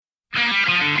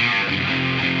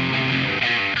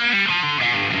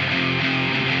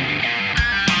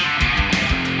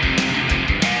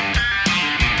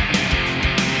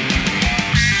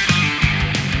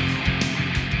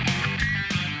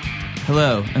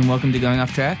Hello, and welcome to Going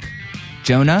Off Track.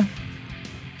 Jonah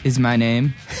is my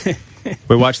name.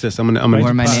 Wait, watch this. I'm gonna.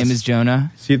 Or my name is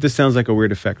Jonah. See if this sounds like a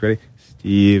weird effect. Ready?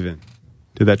 Steven.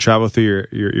 Did that travel through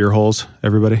your holes,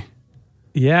 everybody?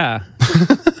 Yeah.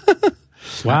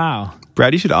 Wow.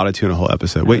 Brad, you should auto-tune a whole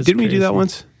episode. Wait, didn't we do that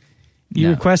once? You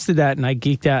No. requested that, and I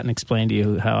geeked out and explained to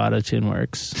you how auto-tune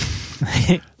works.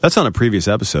 That's on a previous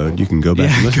episode. You can go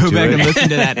back and listen to it. And listen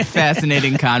to that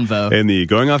fascinating convo. In the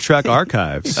Going Off Track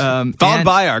archives. Followed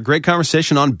by our great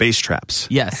conversation on bass traps.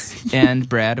 Yes, and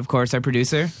Brad, of course, our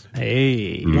producer.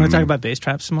 Hey, you want to talk about bass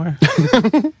traps some more?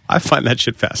 I find that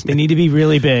shit They fascinating. need to be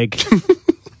really big.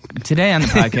 Today on the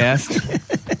podcast,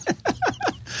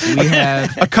 we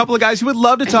have... A couple of guys who would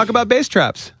love to talk about bass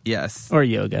traps. Yes. Or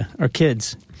yoga. Or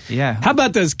kids. Yeah. How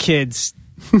about those kids?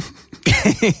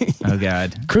 Oh,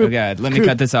 God. Oh, God. Let me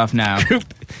cut this off now.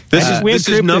 This is group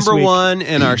this number week. one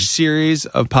in our series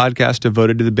of podcasts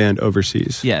devoted to the band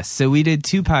Overseas. Yes, so we did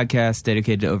 2 podcasts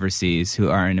dedicated to Overseas, who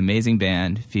are an amazing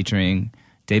band featuring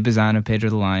Dave Bazan of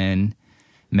Pedro the Lion,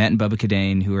 Matt and Bubba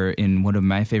Kadane, who are in one of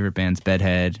my favorite bands,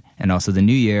 Bedhead, and also The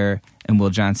New Year, and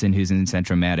Will Johnson, who's in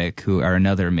Centro-Matic, who are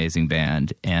another amazing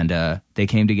band. And they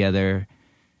came together...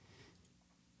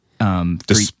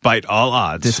 Despite all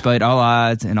odds. Despite all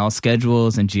odds and all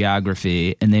schedules and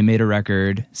geography, and they made a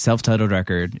record, self-titled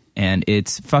record, and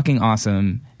it's fucking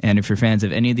awesome. And if you're fans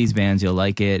of any of these bands, you'll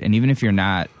like it. And even if you're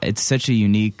not, it's such a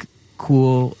unique,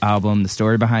 cool album. The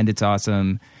story behind it's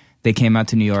awesome. They came out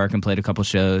to New York and played a couple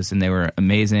shows, and they were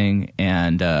amazing.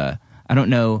 And I don't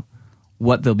know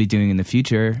what they'll be doing in the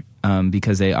future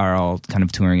because they are all kind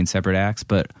of touring in separate acts,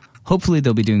 but hopefully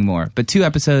they'll be doing more. But 2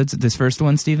 episodes. This first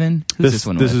one, Steven? Who's this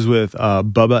one with? This is with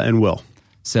Bubba and Will.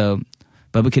 So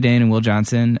Bubba Kadane and Will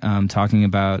Johnson talking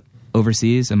about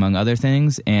Overseas, among other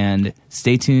things. And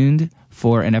stay tuned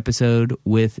for an episode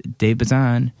with Dave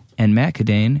Bazan and Matt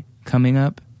Kadane coming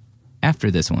up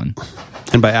after this one.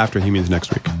 And by after, he means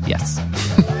next week. Yes.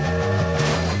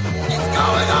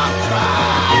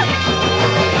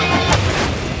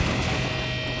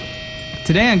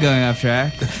 Today on Going Off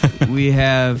Track, we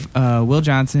have Will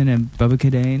Johnson and Bubba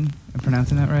Kadane. I'm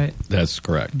pronouncing that right? That's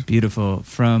correct. Beautiful.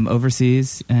 From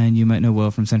Overseas, and you might know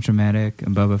Will from Centro-Matic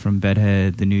and Bubba from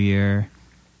Bedhead, The New Year.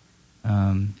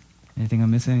 Anything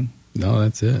I'm missing? No,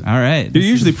 that's it. All right. You're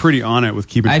usually pretty on it with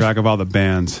keeping track of all the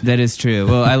bands. That is true.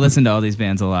 Well, I listen to all these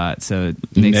bands a lot, so it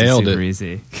makes it Nailed super it.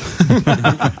 easy.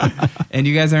 And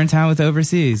you guys are in town with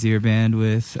Overseas. You're a band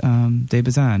with Dave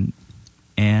Bazan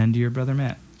and your brother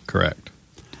Matt. Correct.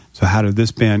 So how did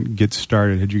this band get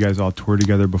started? Had you guys all toured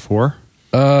together before?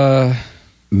 Matt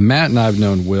and I have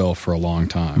known Will for a long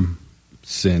time.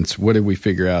 Since, what did we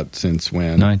figure out since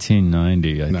when?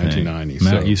 1990, I think. 1990,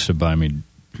 Matt so- used to buy me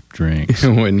drinks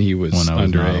when he was when I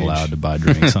was not underage. allowed to buy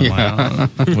drinks. I'm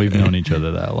like, we've known each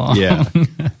other that long. Yeah.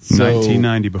 So-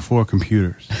 1990, before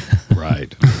computers.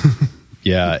 Right.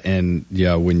 Yeah, and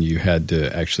when you had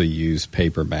to actually use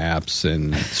paper maps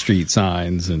and street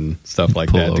signs and stuff like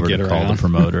Pull that over to get to around. call the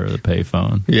promoter or the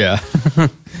payphone. Yeah.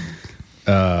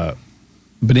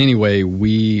 But anyway,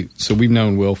 we've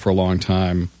known Will for a long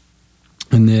time.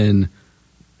 And then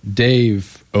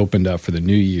Dave opened up for the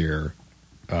New Year.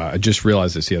 I just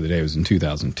realized this the other day. It was in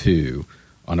 2002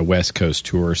 on a West Coast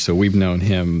tour. So we've known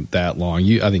him that long.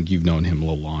 I think you've known him a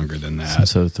little longer than that.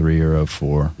 Since 03 or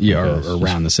 04. Yeah, I or guess.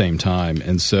 around the same time.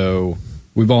 And so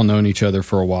we've all known each other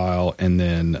for a while. And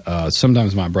then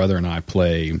sometimes my brother and I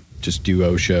play just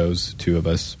duo shows, 2 of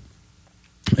us.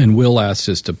 And Will asked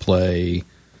us to play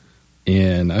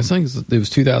in, I think it was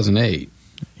 2008.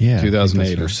 Yeah, I think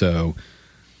 2008 that's or so,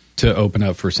 to open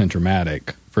up for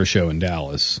Centro-Matic for a show in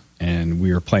Dallas. And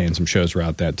we were playing some shows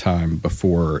around that time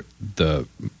before the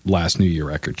last New Year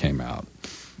record came out.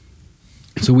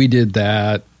 So we did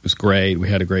that. It was great. We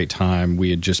had a great time.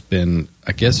 We had just been,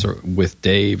 I guess, with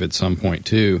Dave at some point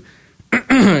too.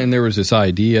 And there was this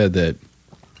idea that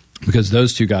because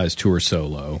those 2 guys tour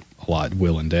solo a lot,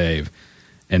 Will and Dave,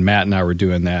 and Matt and I were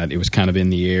doing that, it was kind of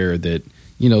in the air that,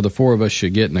 the 4 of us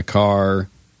should get in a car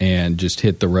and just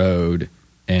hit the road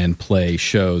and play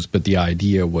shows. But the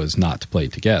idea was not to play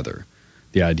together.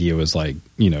 The idea was like,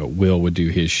 Will would do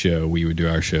his show, we would do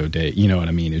our show. Dave, you know what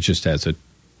I mean? It's just as a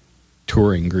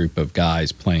touring group of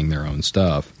guys playing their own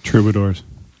stuff. Troubadours.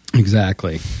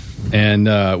 Exactly. And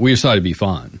we decided it'd be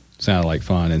fun. Sounded like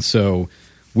fun. And so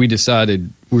we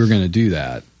decided we were going to do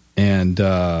that. And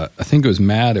I think it was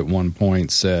Matt at one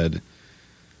point said,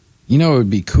 it would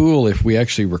be cool if we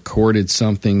actually recorded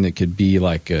something that could be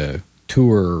like a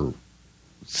tour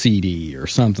CD or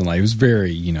something. Like it was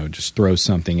very, just throw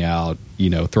something out,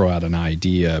 throw out an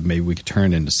idea. Maybe we could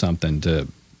turn it into something to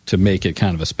make it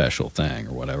kind of a special thing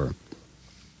or whatever.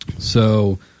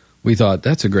 So we thought,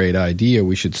 that's a great idea.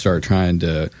 We should start trying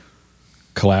to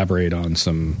collaborate on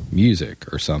some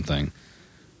music or something.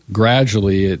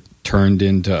 Gradually, it turned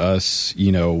into us,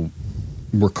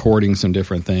 recording some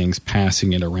different things,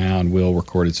 passing it around. Will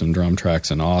recorded some drum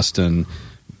tracks in Austin.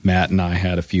 Matt and I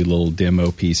had a few little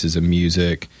demo pieces of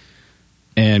music.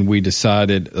 And we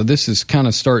decided, this is kind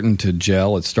of starting to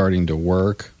gel. It's starting to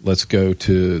work. Let's go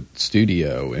to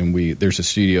studio. And there's a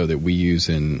studio that we use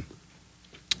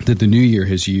that the New Year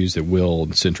has used, that Will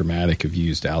and Centro-Matic have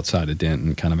used outside of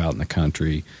Denton, kind of out in the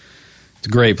country. It's a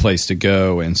great place to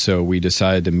go. And so we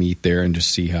decided to meet there and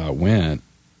just see how it went.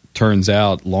 Turns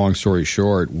out, long story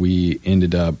short, we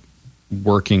ended up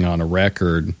working on a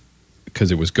record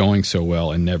because it was going so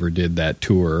well and never did that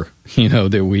tour,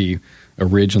 that we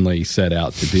originally set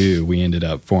out to do. We ended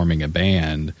up forming a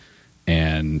band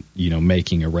and,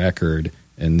 making a record.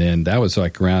 And then that was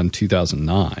like around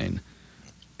 2009.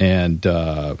 And,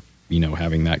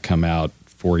 having that come out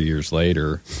 4 years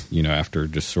later, after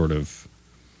just sort of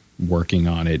working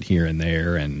on it here and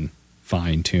there and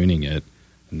fine-tuning it,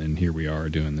 and then here we are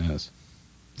doing this.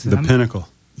 So the pinnacle.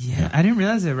 Yeah, I didn't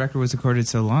realize that record was recorded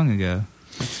so long ago.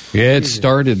 Yeah, it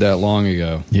started that long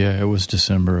ago. Yeah, it was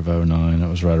December of 2009. It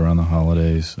was right around the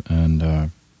holidays,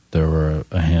 and there were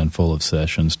a handful of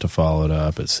sessions to follow it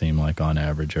up. It seemed like on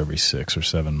average every 6 or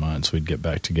 7 months we'd get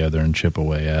back together and chip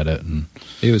away at it. And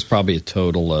it was probably a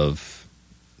total of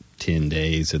 10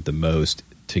 days at the most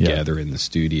together in the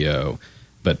studio,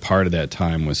 but part of that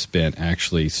time was spent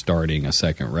actually starting a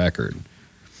second record.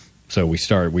 So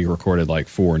we recorded like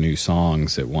 4 new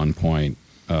songs at one point.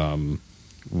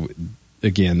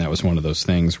 Again, that was one of those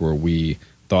things where we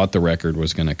thought the record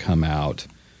was going to come out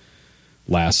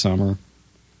last summer.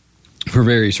 For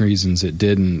various reasons, it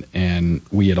didn't, and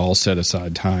we had all set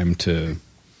aside time to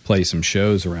play some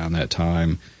shows around that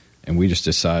time, and we just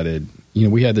decided,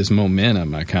 we had this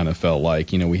momentum. I kind of felt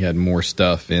like, we had more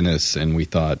stuff in us, and we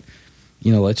thought,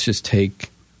 let's just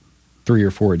take 3 or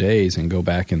 4 days and go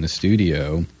back in the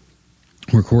studio,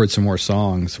 record some more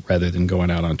songs rather than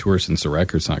going out on tour since the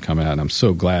record's not coming out. And I'm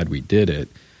so glad we did it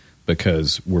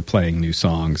because we're playing new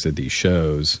songs at these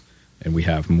shows and we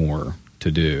have more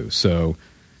to do. So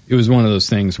it was one of those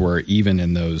things where even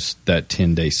in that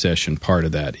 10-day session, part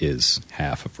of that is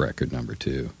half of record number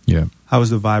 2. Yeah. How was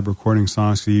the vibe recording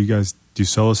songs? So you guys do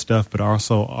solo stuff, but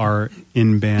also are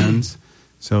in bands.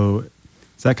 So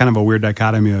it's that kind of a weird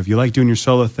dichotomy of you like doing your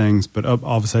solo things, but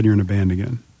all of a sudden you're in a band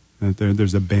again.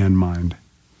 There's a band mind.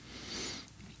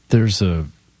 There's a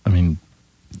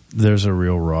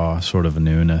real raw sort of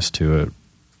newness to it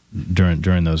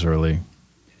during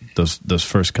those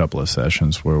first couple of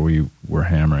sessions where we were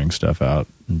hammering stuff out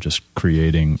and just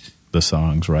creating the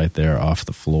songs right there off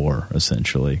the floor,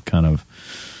 essentially, kind of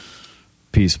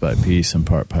piece by piece and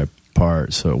part by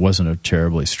part. So it wasn't a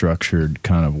terribly structured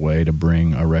kind of way to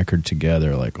bring a record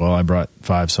together. Like, well, I brought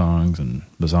 5 songs and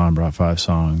Bazan brought 5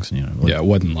 songs. It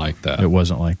wasn't like that. It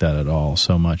wasn't like that at all.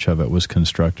 So much of it was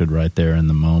constructed right there in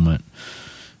the moment.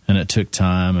 And it took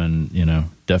time and,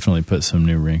 definitely put some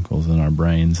new wrinkles in our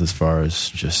brains as far as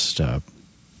just, I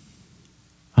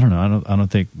don't know. I don't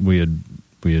think we had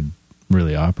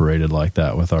really operated like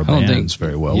that with our bands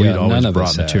very well. We'd always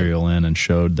brought material in and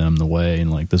showed them the way,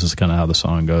 and like, this is kind of how the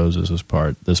song goes, this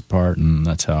part, and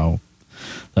that's how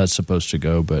that's supposed to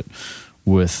go. But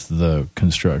with the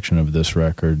construction of this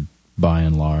record, by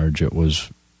and large, it was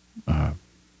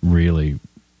really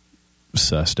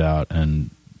sussed out and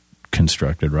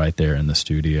constructed right there in the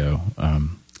studio,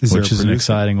 which is an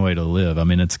exciting way to live. I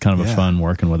mean, it's kind of a fun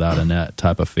working without a net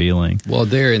type of feeling. Well,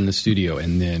 they're in the studio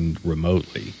and then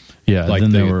remotely. Yeah, like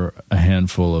then there were a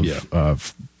handful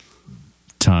of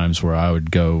times where I would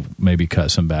go maybe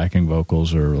cut some backing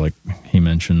vocals, or like he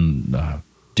mentioned,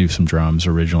 do some drums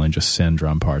originally, just send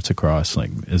drum parts across.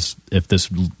 Like, if this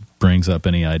brings up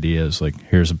any ideas, like,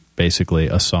 here's basically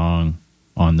a song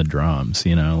on the drums,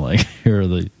 like, here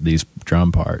are these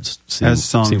drum parts. As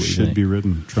songs should be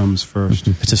written, drums first.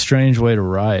 It's a strange way to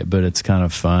write, but it's kind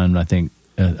of fun. I think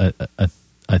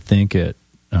it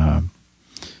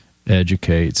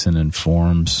educates and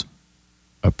informs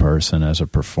a person as a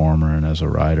performer and as a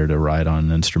writer to write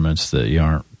on instruments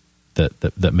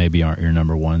that maybe aren't your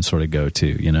number one sort of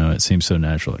go-to. It seems so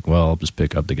natural. Like, well, I'll just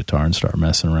pick up the guitar and start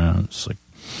messing around. It's like,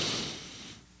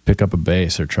 pick up a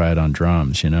bass or try it on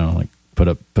drums. Like,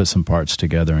 put some parts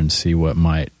together and see what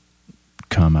might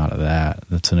come out of that.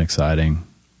 That's an exciting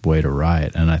way to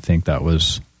write, and I think there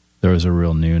was a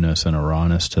real newness and a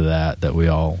rawness to that we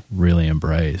all really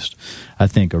embraced. I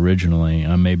think originally,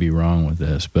 I may be wrong with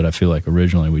this, but I feel like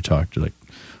originally we talked like,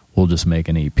 we'll just make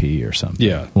an EP or something.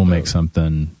 Yeah, we'll make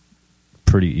something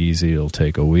pretty easy. It'll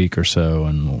take a week or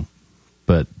so,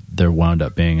 but there wound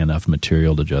up being enough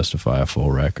material to justify a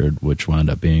full record, which wound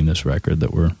up being this record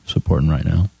that we're supporting right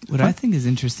now. What I think is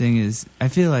interesting is I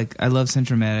feel like I love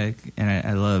Centro-Matic and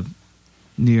I love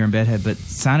New Year and Bedhead, but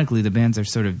sonically the bands are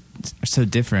so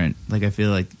different. Like I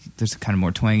feel like there's kind of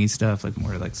more twangy stuff, like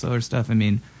more like slower stuff. I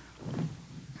mean,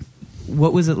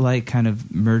 what was it like kind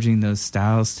of merging those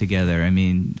styles together? I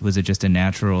mean, was it just a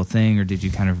natural thing, or did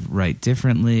you kind of write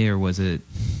differently, or was it?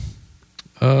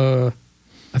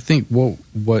 I think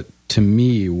what to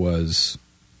me was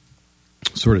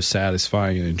sort of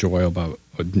satisfying and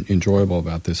enjoyable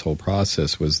about this whole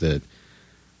process was that,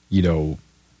 you know,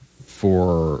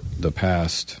 for the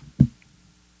past,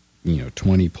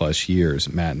 20 plus years,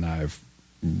 Matt and I have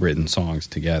written songs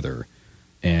together,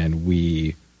 and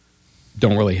we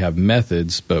don't really have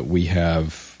methods, but we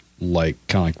have, like,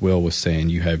 kind of like Will was saying,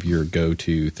 you have your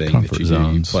go-to thing Comfort that you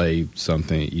zones. do. You play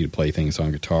something, you play things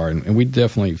on guitar, and we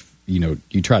definitely,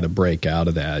 you try to break out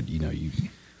of that. You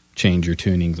change your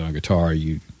tunings on guitar,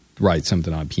 you write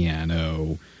something on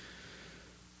piano,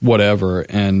 whatever,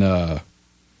 and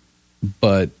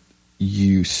but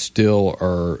you still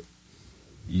are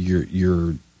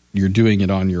you're doing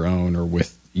it on your own or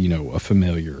with a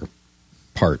familiar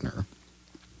partner.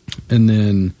 And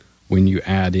then when you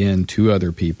add in two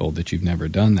other people that you've never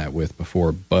done that with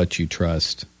before, but you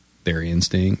trust their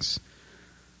instincts,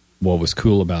 what was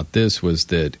cool about this was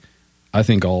that I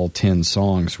think all 10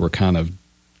 songs were kind of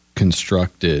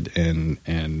constructed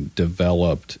and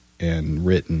developed and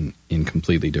written in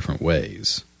completely different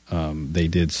ways. They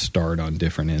did start on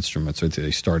different instruments, or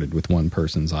they started with one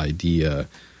person's idea,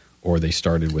 or they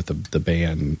started with the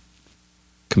band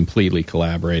completely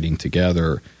collaborating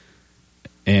together,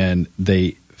 and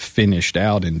they finished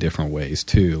out in different ways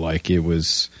too. Like it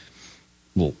was,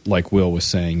 like Will was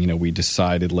saying, we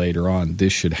decided later on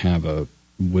this should have a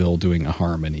Will doing a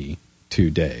harmony to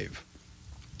Dave.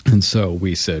 And so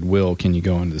we said, Will, can you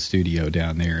go into the studio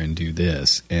down there and do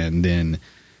this? And then,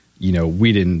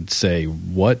 we didn't say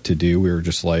what to do. We were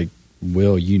just like,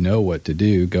 Will, you know what to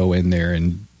do. Go in there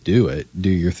and do it. Do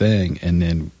your thing. And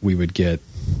then we would get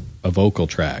a vocal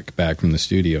track back from the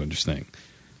studio and just think,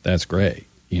 that's great.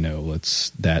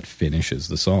 That finishes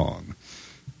the song.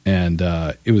 And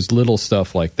it was little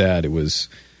stuff like that. It was,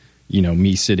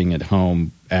 me sitting at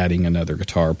home adding another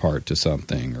guitar part to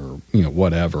something or,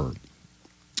 whatever.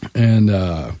 And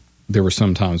there were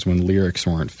some times when lyrics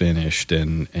weren't finished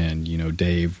and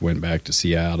Dave went back to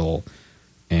Seattle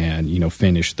and,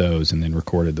 finished those and then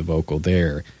recorded the vocal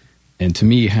there. And to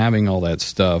me, having all that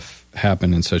stuff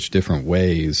happen in such different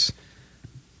ways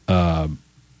and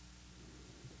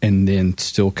then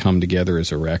still come together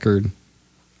as a record,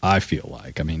 I feel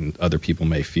like, other people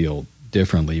may feel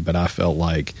differently, but I felt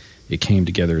like it came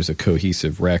together as a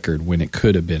cohesive record when it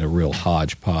could have been a real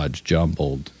hodgepodge,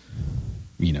 jumbled,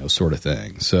 sort of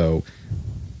thing. So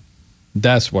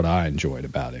that's what I enjoyed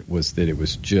about it, was that it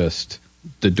was just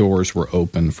the doors were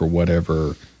open for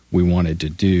whatever we wanted to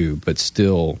do, but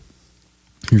still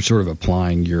you're sort of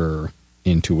applying your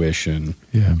intuition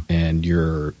and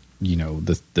your,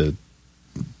 the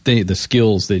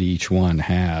skills that each one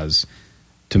has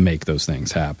to make those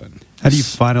things happen. How do you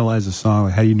finalize a song?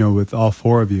 How do you know with all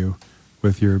four of you,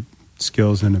 with your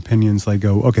skills and opinions, like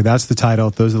go, okay, that's the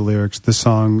title, those are the lyrics, this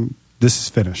song, this is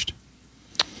finished?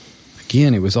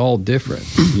 Again, it was all different.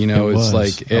 It's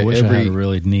like I wish I had a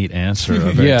really neat answer,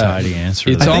 a very tidy answer.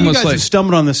 It's I think almost you guys like have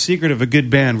stumbled on the secret of a good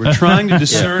band. We're trying to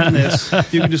discern this.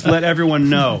 You can just let everyone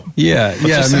know. Yeah. It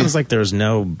just sounds like there was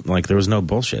no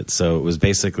bullshit. So it was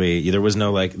basically there was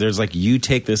no there's you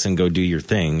take this and go do your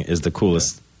thing is the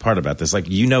coolest part about this. Like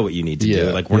what you need to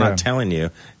do. Like we're not telling you,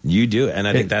 you do it. And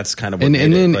I think that's kind of what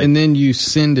and then you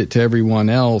send it to everyone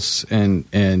else and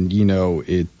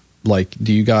it. Like,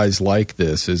 do you guys like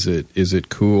this? Is it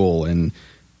cool? And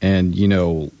I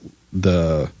know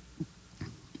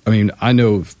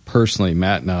personally,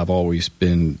 Matt and I have always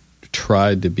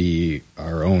tried to be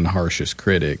our own harshest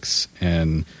critics,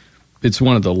 and it's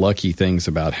one of the lucky things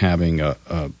about having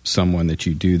someone that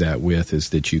you do that with is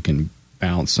that you can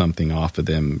bounce something off of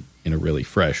them in a really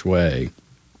fresh way.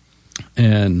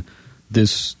 And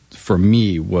this, for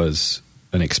me, was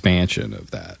an expansion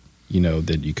of that.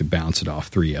 That you could bounce it off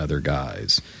three other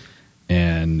guys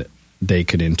and they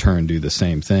could in turn do the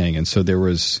same thing. And so there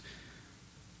was,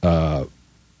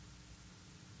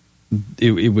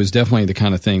 it was definitely the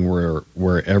kind of thing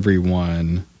where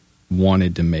everyone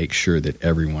wanted to make sure that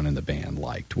everyone in the band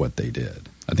liked what they did.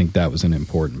 I think that was an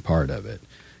important part of it,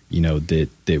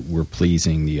 that we're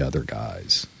pleasing the other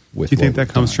guys. with. Do you think what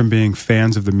that comes we've from being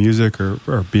fans of the music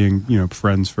or being,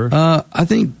 friends first? I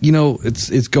think,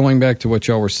 it's going back to what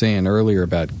y'all were saying earlier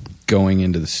about going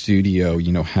into the studio.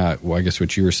 I guess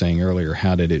what you were saying earlier,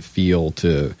 how did it feel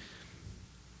to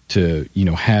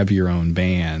have your own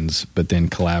bands, but then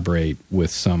collaborate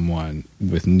with someone,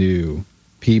 with new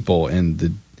people?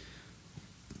 And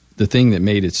the thing that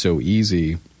made it so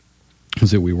easy was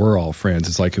that we were all friends.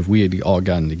 It's like if we had all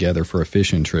gotten together for a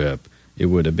fishing trip, it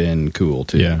would have been cool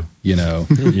too. Yeah.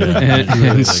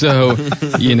 And so, it could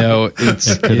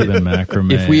have been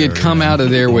macrame. If we had come out of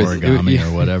there with origami or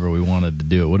whatever we wanted to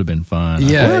do, it would have been fun.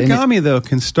 Yeah. Origami, though,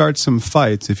 can start some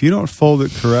fights. If you don't fold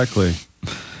it correctly,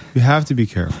 you have to be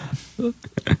careful.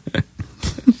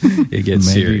 It gets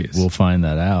Maybe serious. We'll find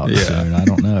that out soon. I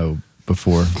don't know.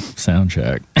 Before sound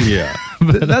check. Yeah.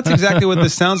 But that's exactly what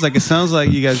this sounds like. It sounds like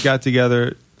you guys got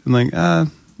together and like,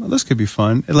 well, this could be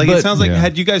fun. It sounds like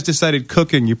had you guys decided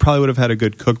cooking, you probably would have had a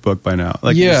good cookbook by now.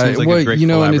 It seems like a great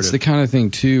collaborative. And it's the kind of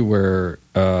thing too where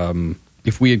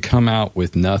if we had come out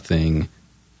with nothing,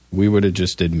 we would have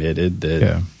just admitted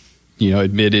that,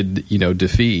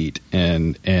 defeat,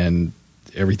 and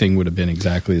everything would have been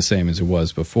exactly the same as it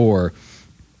was before.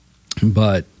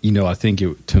 But I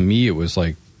think to me it was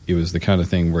like, it was the kind of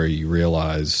thing where we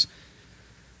realized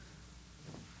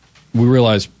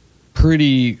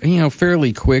pretty,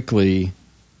 fairly quickly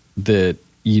that,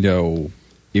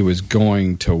 it was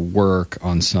going to work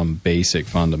on some basic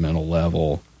fundamental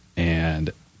level,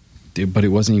 but it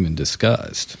wasn't even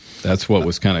discussed. That's what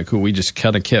was kind of cool. We just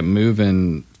kind of kept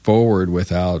moving forward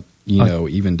without,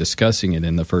 even discussing it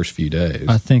in the first few days.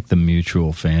 I think the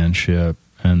mutual fanship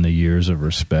and the years of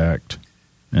respect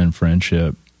and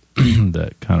friendship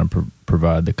that kind of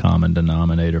provide the common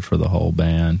denominator for the whole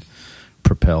band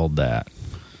propelled that.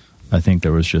 I think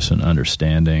there was just an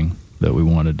understanding that we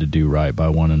wanted to do right by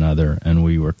one another, and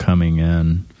we were coming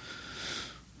in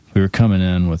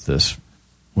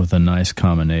with a nice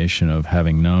combination of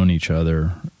having known each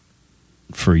other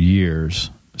for years.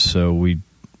 So we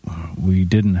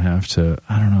didn't have to,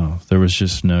 I don't know, there was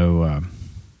just no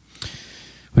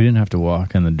we didn't have to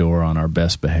walk in the door on our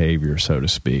best behavior, so to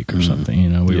speak, or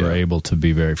something. We were able to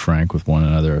be very frank with one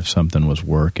another if something was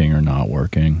working or not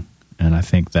working. And I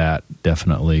think that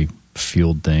definitely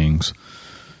fueled things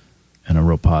in a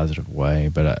real positive way.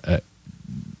 But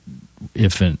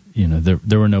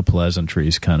there were no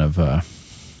pleasantries kind of, I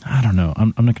don't know.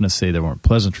 I'm not going to say there weren't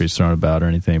pleasantries thrown about or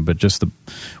anything, but just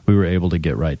we were able to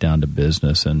get right down to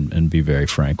business and be very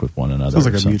frank with one another.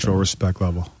 Sounds like a mutual respect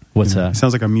level. What's that? It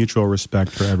sounds like a mutual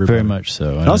respect for everybody. Very much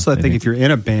so. And also, I think if you're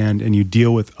in a band and you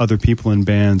deal with other people in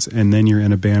bands, and then you're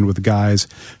in a band with guys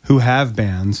who have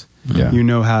bands, you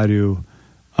know how to,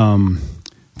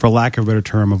 for lack of a better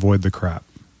term, avoid the crap.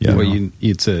 Yeah,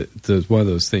 it's one of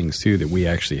those things too that we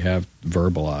actually have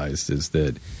verbalized, is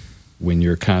that when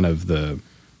you're kind of the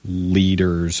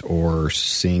leaders or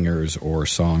singers or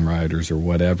songwriters or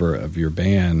whatever of your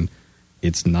band,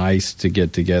 it's nice to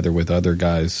get together with other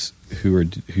guys who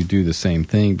do the same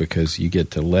thing, because you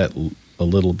get to let a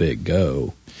little bit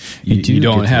go. You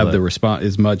don't have the response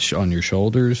as much on your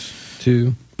shoulders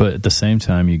too, but at the same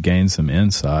time you gain some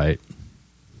insight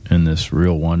in this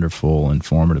real wonderful,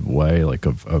 informative way, like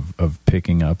of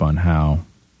picking up on how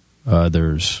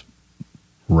others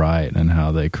write and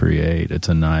how they create. It's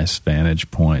a nice vantage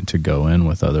point to go in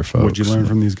with other folks. What did you learn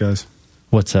from these guys?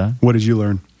 What's that? What did you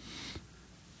learn?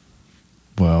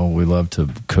 Well, we love to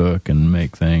cook and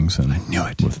make things, and I knew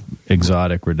it. With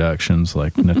exotic reductions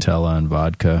like Nutella and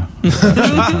vodka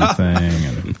reduction kind of thing,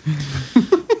 and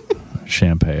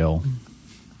champagne.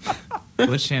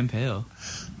 What's champagne?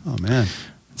 Oh man,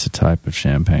 it's a type of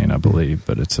champagne, I believe,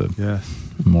 but it's a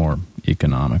more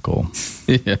economical,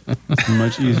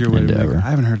 much easier way to make endeavor. it. I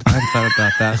haven't thought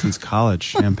about that since college.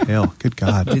 Champagne. Good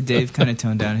God. Did Dave kind of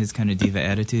tone down his kind of diva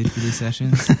attitude for these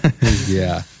sessions?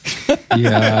 Yeah.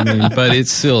 I mean, but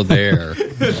it's still there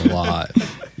a lot.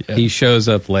 Yeah. He shows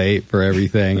up late for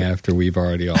everything after we've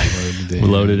already all loaded in. We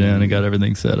loaded in and got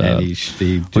everything set up. And he just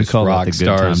rock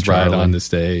stars right on the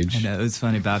stage. I know, it was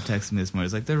funny. Bob texted me this morning.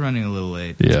 He's like, they're running a little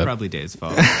late. Yep. It's probably Dave's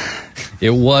fault.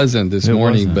 It wasn't this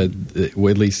morning, but at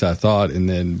least I thought. And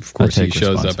then, of course, he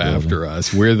shows up after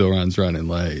us. We're the ones running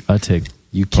late. I take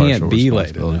You can't be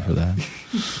late for that.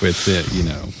 With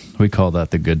it, We call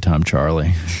that the good time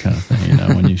Charlie kind of thing.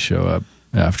 When you show up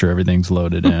after everything's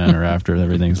loaded in or after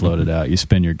everything's loaded out, you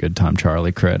spend your good time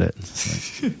Charlie credit.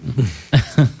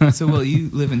 So, Will, you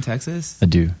live in Texas? I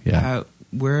do, yeah.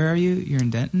 Where are you? You're in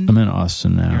Denton? I'm in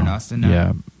Austin now. You're in Austin now?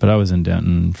 Yeah, but I was in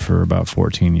Denton for about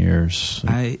 14 years.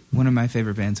 One of my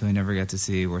favorite bands who I never got to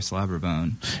see were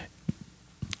Slobberbone.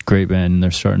 great band.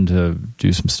 They're starting to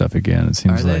do some stuff again. It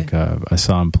seems like I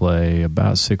saw them play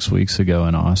about 6 weeks ago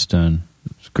in Austin.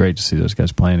 It's great to see those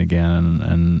guys playing again,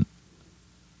 and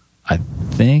I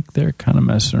think they're kind of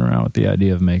messing around with the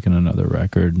idea of making another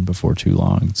record before too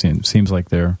long. It seems like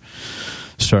they're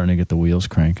starting to get the wheels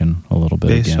cranking a little bit.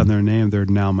 Based on their name, they're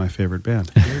now my favorite band.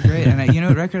 They're great. And you know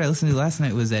what record I listened to last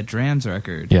night was that Drams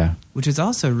record. Yeah. Which is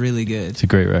also really good. It's a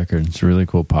great record. It's a really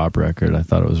cool pop record. I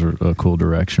thought it was a cool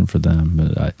direction for them.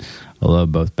 But I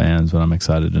love both bands, but I'm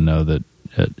excited to know that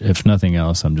if nothing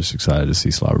else, I'm just excited to see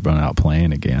Slobberbone out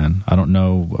playing again. I don't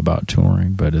know about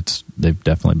touring, but they've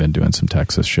definitely been doing some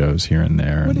Texas shows here and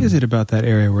there. What is it about that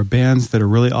area where bands that are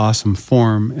really awesome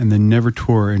form and then never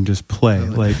tour and just play?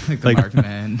 Like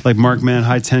Mark Mann,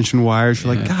 High Tension Wires.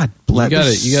 You're like, God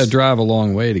bless. You got to drive a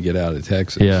long way to get out of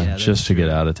Texas. Yeah, just to get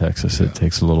out of Texas, it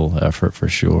takes a little effort for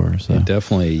sure. So. It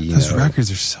definitely, those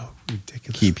records are so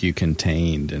ridiculous. Keep you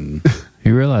contained and.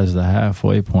 You realize the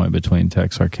halfway point between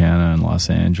Texarkana and Los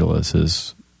Angeles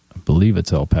is, I believe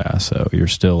it's El Paso. You're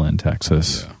still in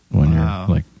Texas when you're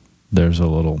like, there's a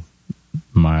little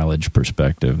mileage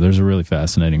perspective. There's a really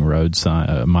fascinating road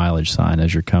sign, mileage sign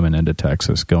as you're coming into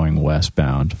Texas going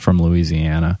westbound from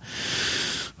Louisiana.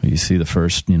 You see the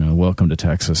first, welcome to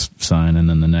Texas sign,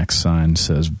 and then the next sign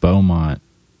says Beaumont,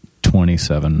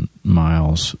 27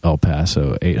 miles, El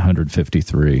Paso,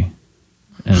 853.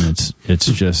 And it's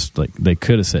just like they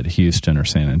could have said Houston or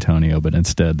San Antonio, but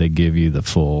instead they give you the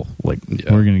full, we're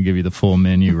going to give you the full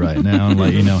menu right now and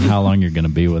let you know how long you're going to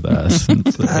be with us. And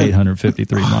it's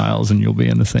 853 miles and you'll be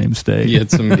in the same state. Get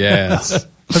some gas.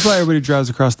 That's why everybody drives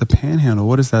across the Panhandle.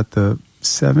 What is that, the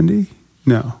 70?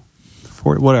 No,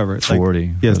 40, whatever. It's 40.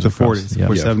 Like, yes, the 40s. Yep.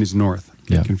 70s north.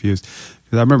 I get confused.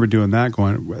 Because I remember doing that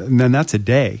going, and then that's a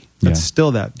day. That's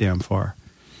still that damn far.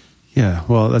 Yeah,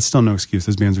 well, that's still no excuse.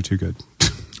 Those bands are too good.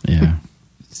 Yeah.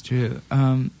 It's true.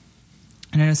 And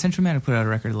I know Centro-Matic put out a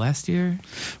record last year.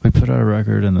 We put out a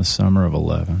record in the summer of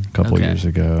 11, a couple years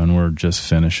ago, and we're just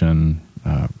finishing,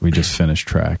 we just finished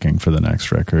tracking for the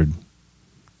next record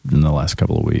in the last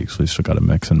couple of weeks. We still got to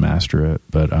mix and master it,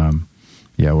 but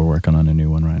we're working on a new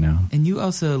one right now. And you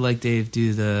also, like Dave,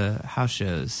 do the house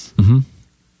shows. Mm-hmm.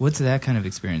 What's that kind of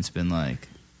experience been like?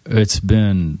 It's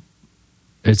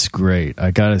great.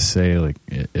 I gotta say, like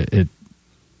it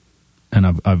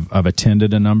and I've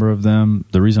attended a number of them.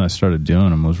 The reason I started doing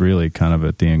them was really kind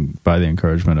of by the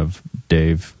encouragement of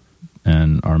Dave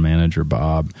and our manager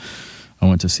Bob. I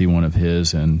went to see one of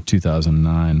his in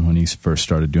 2009 when he first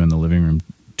started doing the living room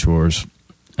tours,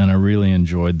 and I really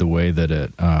enjoyed the way that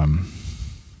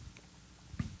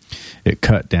it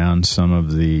cut down some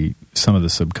of the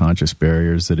subconscious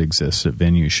barriers that exist at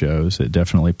venue shows. It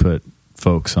definitely put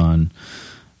folks on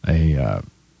a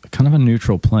kind of a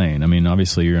neutral plane. I mean,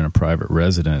 obviously you're in a private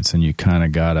residence and you kind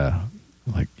of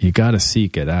gotta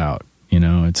seek it out.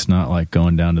 It's not like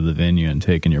going down to the venue and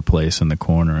taking your place in the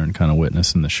corner and kind of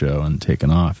witnessing the show and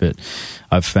taking off.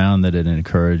 I've found that it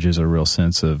encourages a real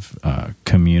sense of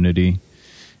community.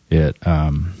 It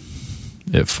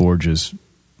forges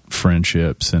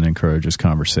friendships and encourages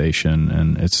conversation,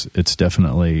 and it's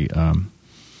definitely.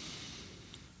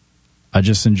 I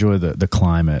just enjoy the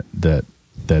climate that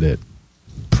it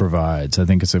provides. I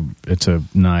think it's a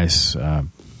nice.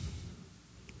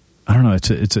 I don't know.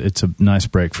 It's a nice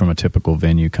break from a typical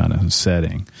venue kind of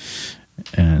setting,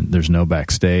 and there's no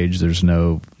backstage. There's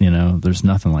no there's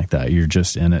nothing like that. You're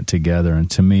just in it together, and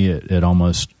to me, it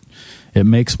almost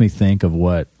makes me think of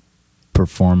what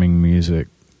performing music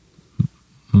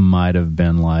might have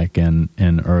been like in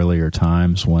earlier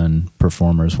times when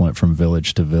performers went from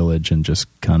village to village and just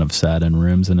kind of sat in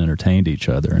rooms and entertained each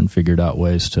other and figured out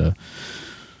ways to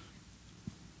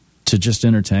just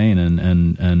entertain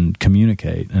and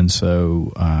communicate. And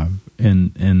so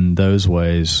in those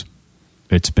ways,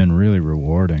 it's been really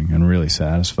rewarding and really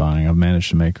satisfying. I've managed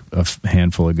to make a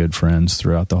handful of good friends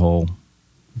throughout the whole,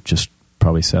 just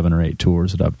probably 7 or 8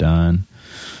 tours that I've done.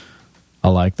 I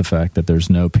like the fact that there's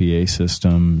no PA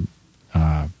system.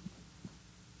 The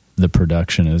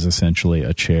production is essentially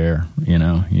a chair.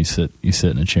 You sit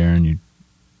in a chair and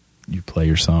you play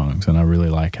your songs, and I really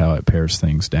like how it pares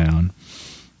things down.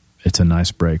 It's a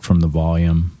nice break from the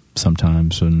volume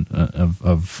sometimes of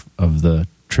the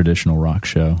traditional rock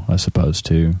show, I suppose,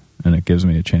 too, and it gives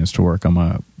me a chance to work on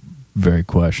my very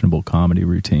questionable comedy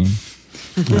routine.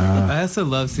 I also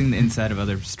love seeing the inside of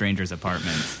other strangers'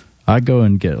 apartments. I go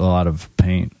and get a lot of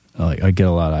paint. Like, I get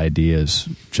a lot of ideas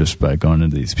just by going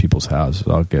into these people's houses.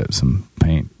 I'll get some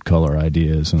paint color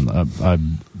ideas, and I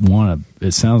want to.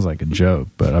 It sounds like a joke,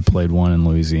 but I played one in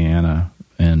Louisiana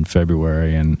in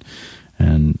February, and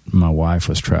And my wife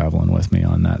was traveling with me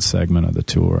on that segment of the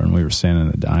tour, and we were standing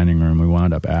in the dining room. We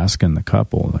wound up asking the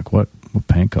couple, like, what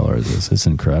paint color is this? It's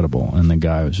incredible. And the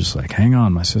guy was just like, hang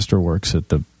on, my sister works at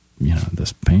the,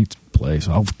 this paint place.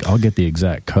 I'll get the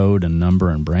exact code and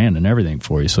number and brand and everything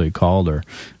for you. So he called her.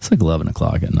 It's like 11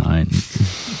 o'clock at night.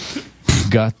 He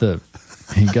got the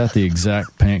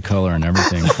exact paint color and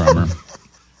everything from her.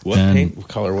 What paint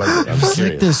color was it? It was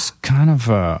like this kind of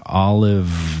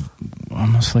olive,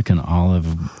 almost like an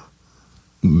olive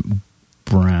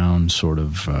brown sort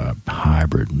of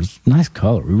hybrid. It was a nice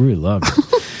color. We really loved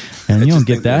it. And you don't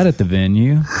get that at the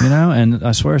venue, And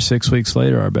I swear 6 weeks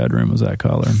later, our bedroom was that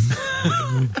color.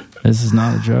 This is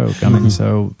not a joke. I mean,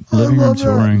 so living room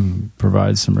touring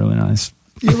provides some really nice...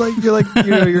 You're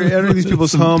entering these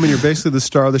people's home, and you're basically the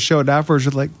star of the show. And afterwards,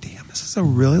 you're like, "Damn, this is a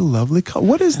really lovely color.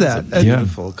 What is that?" That's a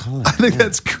beautiful color. I think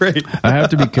that's great. I have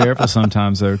to be careful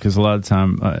sometimes, though, because a lot of the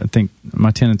time, I think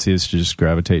my tendency is to just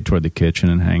gravitate toward the kitchen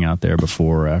and hang out there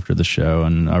before or after the show.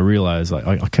 And I realize,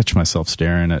 I'll catch myself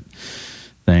staring at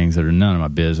things that are none of my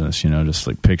business. Just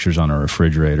like pictures on a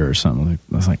refrigerator or something.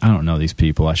 I was like, I don't know these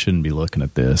people. I shouldn't be looking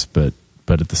at this, but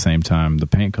at the same time, the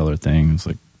paint color thing is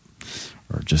like.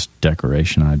 Or just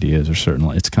decoration ideas, or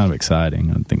certainly it's kind of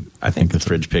exciting. I think the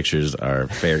fridge pictures are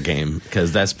fair game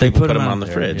because that's people put them on the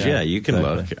fridge. Yeah, you can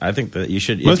look. I think that you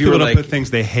should. Most people don't put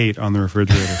things they hate on the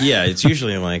refrigerator. Yeah, it's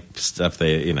usually like stuff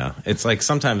they, it's like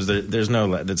sometimes there's not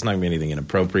going to be anything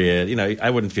inappropriate. I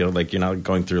wouldn't feel like you're not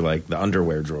going through like the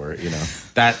underwear drawer.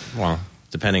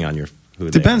 Depending on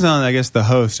Depends on, I guess, the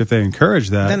host. If they encourage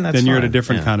that, then you're at a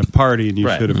different kind of party, and you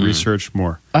should have researched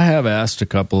more. I have asked a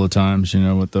couple of times,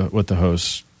 with the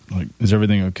host, like, is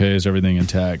everything okay? Is everything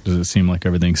intact? Does it seem like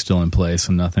everything's still in place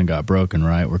and nothing got broken?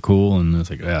 Right? We're cool, and it's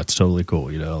like, yeah, it's totally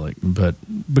cool, But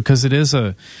because it's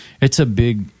a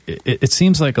big. It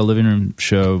seems like a living room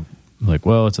show. Like,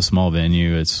 well, it's a small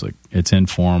venue. It's like it's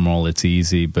informal. It's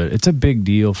easy, but it's a big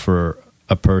deal for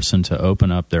a person to open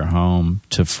up their home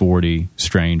to 40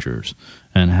 strangers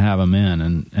and have them in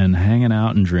and hanging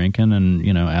out and drinking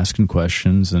and asking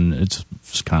questions, and it's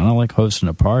kind of like hosting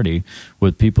a party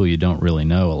with people you don't really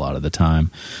know a lot of the time.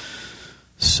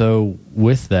 So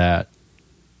with that,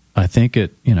 I think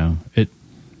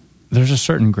there's a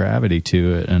certain gravity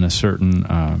to it and a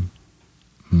certain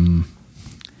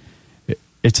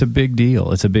it's a big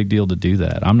deal. It's a big deal to do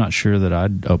that. I'm not sure that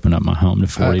I'd open up my home to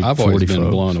 40 I've always 40 been folks.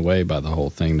 Blown away by the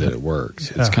whole thing that it works.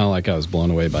 Yeah. It's kind of like I was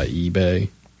blown away by eBay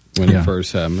when it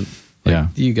first happened.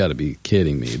 You got to be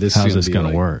kidding me. How's this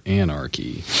going to work?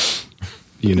 Anarchy,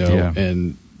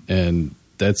 and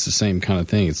that's the same kind of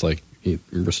thing. It's like it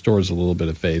restores a little bit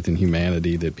of faith in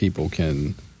humanity that people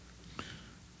can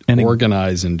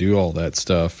organize and do all that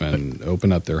stuff and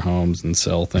open up their homes and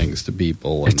sell things to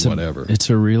people and whatever. It's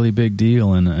a really big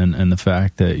deal, and the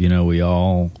fact that we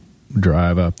all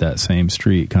drive up that same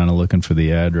street kind of looking for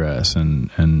the address,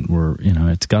 and we're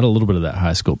it's got a little bit of that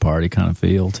high school party kind of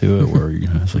feel to it where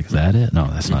it's like, is that it? No,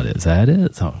 that's not it. Is that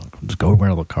it? So just go where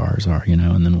all the cars are,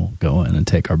 and then we'll go in and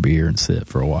take our beer and sit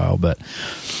for a while. But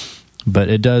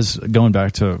it does, going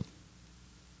back to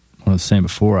what I was saying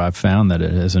before, I've found that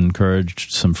it has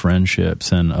encouraged some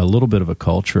friendships and a little bit of a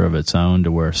culture of its own,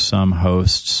 to where some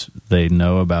hosts, they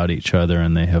know about each other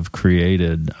and they have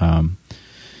created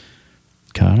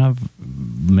kind of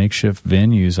makeshift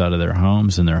venues out of their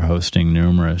homes, and they're hosting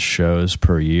numerous shows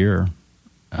per year.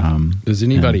 Does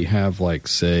anybody have, like,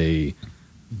 say,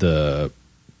 the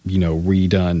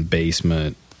redone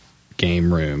basement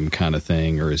game room kind of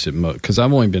thing, or is it because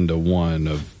I've only been to one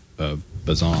of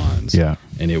Bazan's, and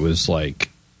it was like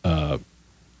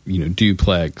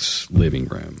duplex living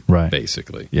room, right,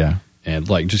 basically, and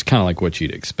like just kind of like what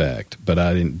you'd expect. But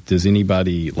I didn't. Does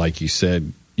anybody, like you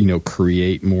said,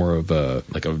 create more of a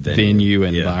venue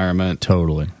environment?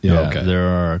 Totally, Okay. There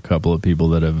are a couple of people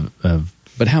that have.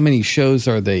 But how many shows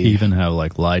are they? Even have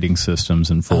like lighting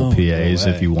systems and full PAs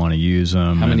if you want to use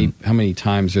them. How many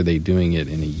times are they doing it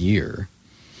in a year?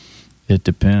 It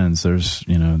depends. There's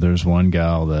one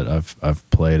gal that I've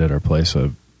played at her place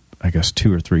I guess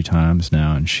 2 or 3 times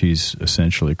now, and she's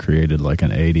essentially created like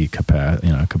an 80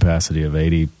 capacity of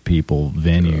 80 people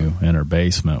venue in her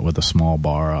basement with a small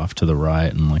bar off to the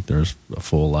right, and like there's a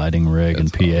full lighting rig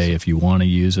and PA awesome. If you want to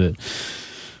use it.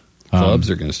 Clubs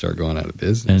are going to start going out of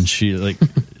business. And she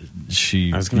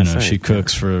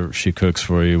cooks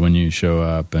for you when you show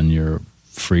up, and you're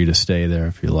free to stay there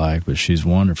if you like. But she's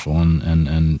wonderful,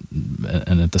 and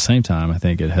at the same time, I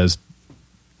think it has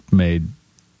made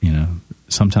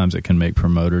sometimes it can make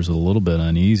promoters a little bit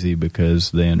uneasy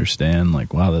because they understand,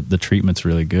 like, wow, the treatment's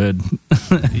really good.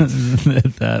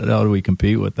 How do we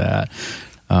compete with that?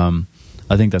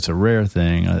 I think that's a rare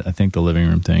thing. I think the living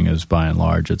room thing is by and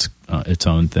large its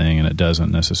own thing, and it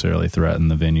doesn't necessarily threaten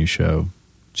the venue show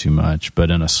too much.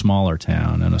 But in a smaller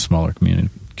town and a smaller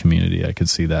community, I could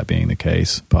see that being the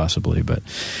case possibly. But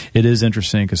it is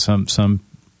interesting because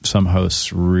some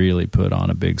hosts really put on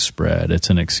a big spread. It's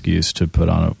an excuse to put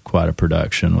on quite a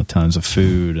production with tons of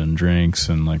food and drinks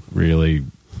and like really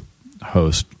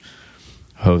host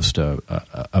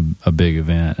a big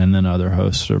event. And then other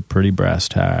hosts are pretty brass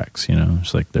tacks, you know.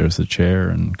 It's like there's the chair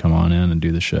and come on in and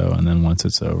do the show. And then once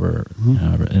it's over, you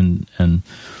know, and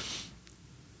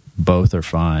both are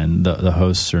fine. The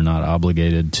hosts are not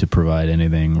obligated to provide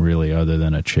anything really other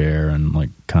than a chair and like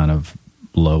kind of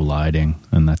low lighting,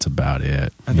 and that's about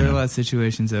it. Are there a lot of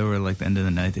situations though where like the end of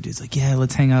the night the dude's like, yeah,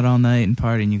 let's hang out all night and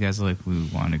party, and you guys are like, we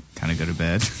want to kind of go to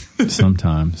bed?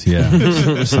 Sometimes,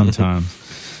 yeah. Sometimes.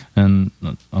 And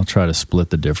I'll try to split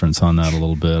the difference on that a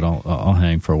little bit. I'll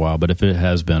hang for a while, but if it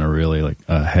has been a really like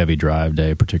a heavy drive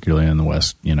day, particularly in the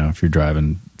West, you know, if you're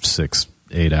driving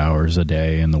 6-8 hours a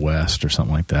day in the West or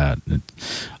something like that,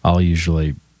 I'll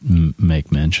usually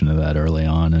make mention of that early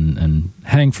on and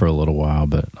hang for a little while,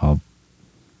 but I'll,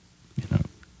 you know,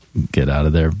 get out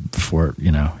of there before,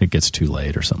 you know, it gets too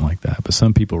late or something like that. But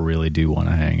some people really do want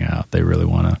to hang out. They really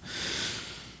want to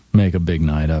make a big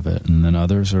night of it. And then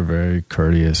others are very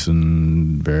courteous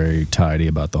and very tidy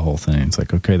about the whole thing. It's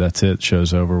like, okay, that's it.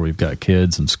 Show's over. We've got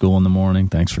kids and school in the morning.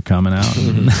 Thanks for coming out.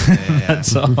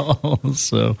 That's all.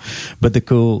 So, but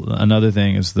another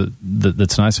thing is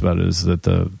that's nice about it is that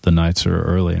the nights are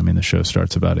early. I mean, the show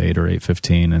starts about 8 or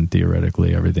 8:15, and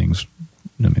theoretically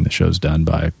the show's done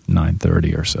by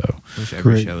 9:30 or so. Wish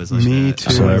every show was like Me that.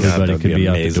 too. So Oh my everybody God, could be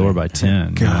out the door by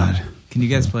 10. God. You know? Can you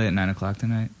guys play at 9 o'clock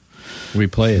tonight? We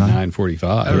play at 9:45.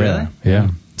 Oh, really? Yeah.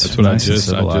 That's what Nice and I just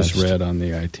civilized. read on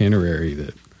the itinerary.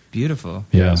 That Beautiful.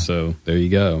 Yeah. so there you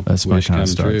go. That's my Wish kind of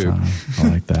come start true. time. I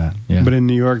like that. Yeah. But in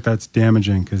New York, that's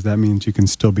damaging because that means you can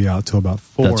still be out till about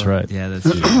 4. That's right. Yeah,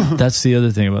 that's That's the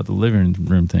other thing about the living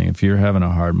room thing. If you're having a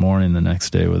hard morning the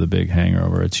next day with a big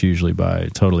hangover, it's usually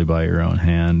totally by your own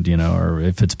hand, you know, or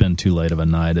if it's been too late of a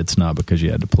night, it's not because you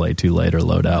had to play too late or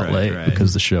load out late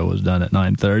because the show was done at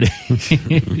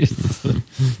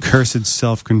 9:30. Cursed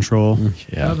self-control.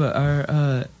 Yeah.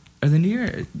 Bubba, are the New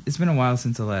Year? It's been a while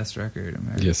since the last record. Am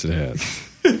I right? Yes, it has.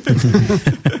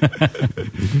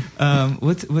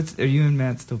 What's are you and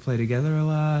Matt still play together a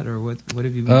lot, or what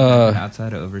have you been doing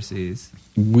outside of overseas?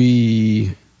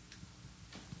 We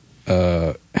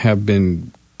have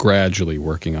been gradually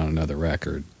working on another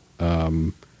record.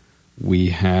 We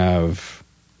have,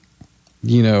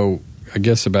 you know, I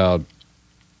guess about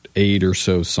 8 or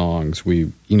so songs.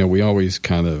 We always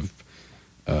kind of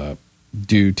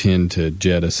do tend to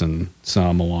jettison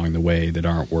some along the way that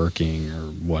aren't working or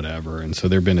whatever. And so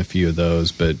there have been a few of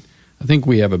those, but I think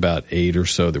we have about 8 or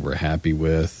so that we're happy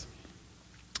with.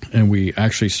 And we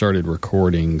actually started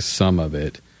recording some of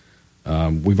it.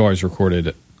 We've always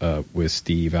recorded with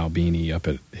Steve Albini up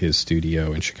at his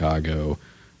studio in Chicago,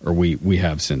 or we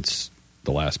have since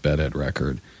the last Bedhead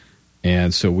record.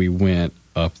 And so we went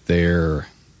up there,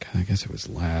 I guess it was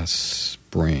last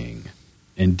spring,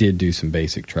 and did do some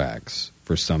basic tracks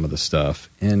for some of the stuff.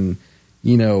 And,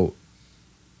 you know,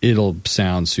 it'll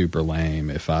sound super lame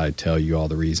if I tell you all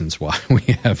the reasons why we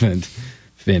haven't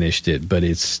finished it, but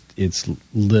it's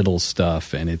little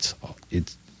stuff, and it's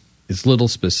little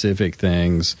specific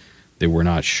things that we're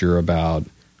not sure about,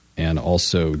 and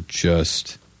also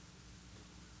just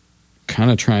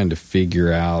kind of trying to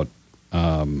figure out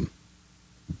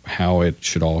how it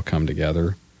should all come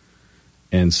together.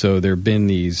 And so there've been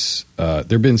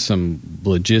some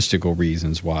logistical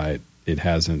reasons why it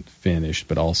hasn't finished,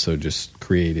 but also just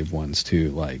creative ones too.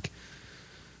 Like,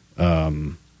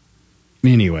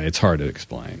 anyway, it's hard to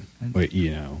explain, but,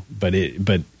 you know, but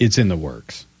it's in the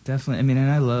works. Definitely. I mean,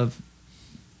 and I love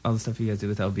all the stuff you guys do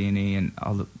with Albini and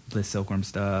all the Silkworm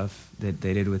stuff that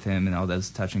they did with him and all those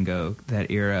Touch and Go,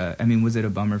 that era. I mean, was it a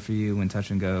bummer for you when Touch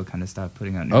and Go kind of stopped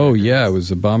putting out new records? Yeah, it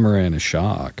was a bummer and a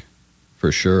shock. For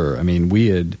sure. I mean, we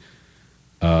had,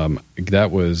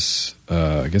 that was,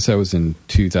 I guess that was in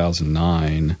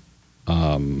 2009.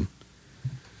 And,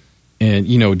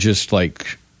 you know, just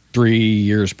like 3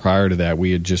 years prior to that,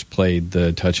 we had just played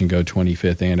the Touch and Go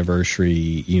 25th anniversary,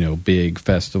 you know, big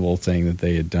festival thing that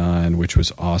they had done, which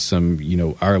was awesome. You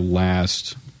know, our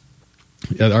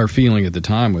feeling at the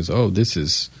time was, oh, this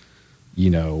is, you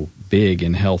know, big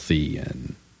and healthy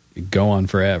and go on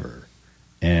forever.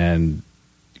 And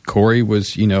Corey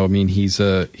was, you know, I mean, he's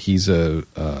a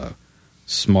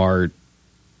smart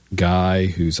guy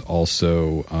who's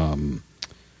also,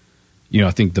 you know,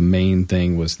 I think the main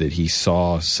thing was that he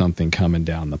saw something coming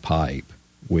down the pipe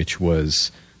which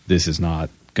was this is not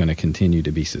going to continue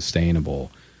to be sustainable.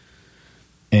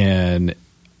 And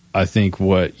I think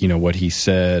what he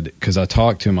said, because I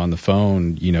talked to him on the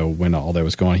phone, when all that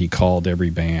was going on, he called every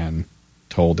band,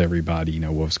 told everybody,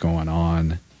 what was going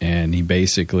on. And he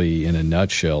basically, in a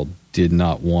nutshell, did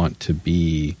not want to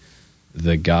be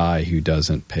the guy who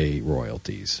doesn't pay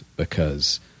royalties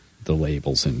because the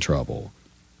label's in trouble.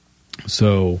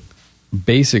 So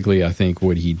basically, I think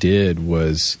what he did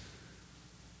was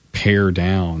pare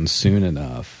down soon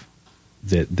enough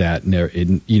that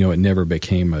it never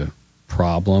became a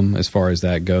problem as far as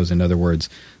that goes. In other words,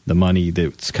 the money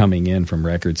that's coming in from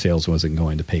record sales wasn't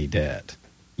going to pay debt.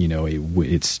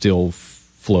 It still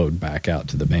flowed back out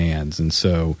to the bands. And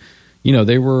so,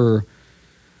 they were,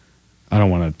 I don't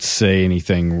want to say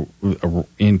anything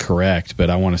incorrect, but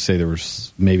I want to say there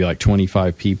was maybe like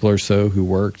 25 people or so who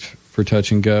worked for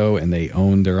Touch and Go, and they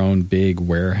owned their own big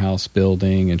warehouse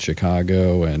building in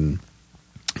Chicago. And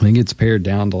I think it's pared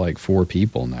down to like 4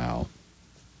 people now.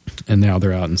 And now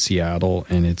they're out in Seattle,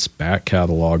 and it's back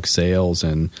catalog sales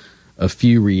and a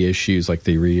few reissues. Like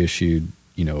they reissued,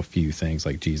 a few things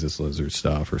like Jesus Lizard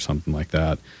stuff or something like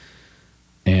that.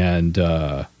 And,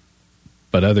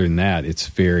 but other than that, it's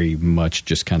very much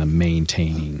just kind of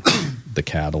maintaining the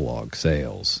catalog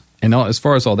sales. And as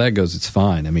far as all that goes, it's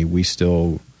fine. I mean, we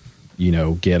still,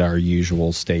 get our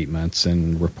usual statements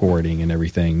and reporting and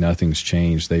everything. Nothing's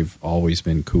changed. They've always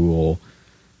been cool.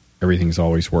 Everything's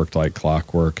always worked like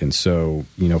clockwork. And so,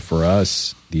 for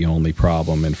us, the only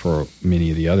problem, and for many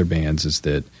of the other bands, is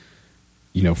that,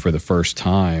 for the first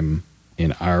time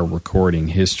in our recording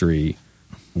history,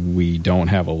 we don't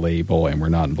have a label and we're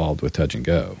not involved with Touch and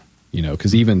Go.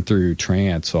 Because even through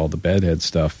Trance, all the Bedhead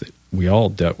stuff, we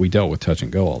dealt with Touch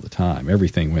and Go all the time.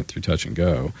 Everything went through Touch and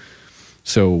Go.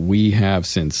 So we have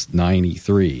since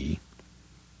 '93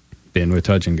 been with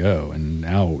Touch and Go, and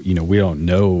now we don't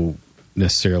know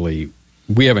necessarily.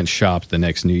 We haven't shopped the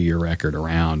next New Year record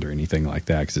around or anything like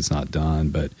that because it's not done.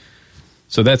 But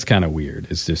so that's kind of weird.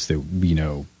 It's just that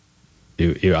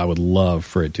I would love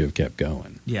for it to have kept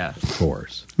going. Yeah, of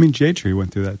course. I mean, J-Tree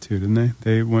went through that too, didn't they?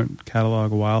 They went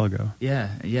catalog a while ago. Yeah.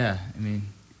 I mean,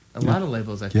 a lot of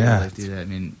labels I feel like do that. I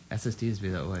mean, SST has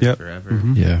been that way forever.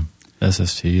 Mm-hmm. Yeah,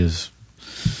 SST is,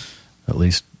 at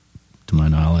least to my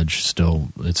knowledge, still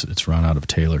it's run out of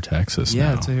Taylor, Texas. Yeah,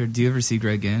 now. that's what I heard. Do you ever see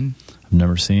Greg Ginn? I've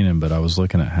never seen him, but I was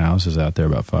looking at houses out there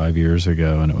about 5 years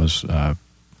ago, and it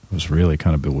was really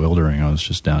kind of bewildering. I was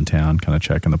just downtown, kind of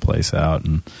checking the place out,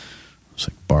 and it was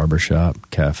like barbershop,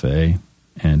 cafe,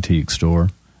 antique store,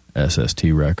 SST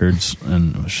records,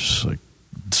 and it was just like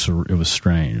it was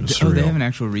strange. It was surreal. Oh, they have an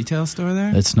actual retail store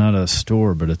there? It's not a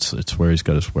store, but it's where he's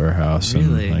got his warehouse.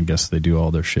 Really? And I guess they do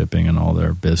all their shipping and all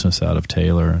their business out of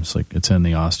Taylor. It's in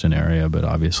the Austin area, but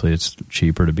obviously it's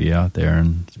cheaper to be out there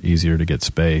and it's easier to get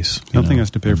space. Something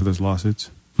has to pay for those lawsuits.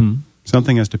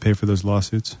 Something has to pay for those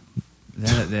lawsuits.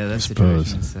 That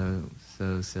situation is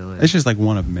so silly. It's just like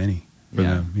one of many for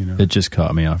them. It just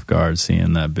caught me off guard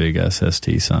seeing that big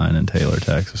SST sign in Taylor,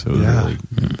 Texas. It was really.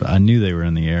 I knew they were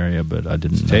in the area, but I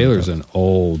didn't. Taylor's an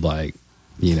old,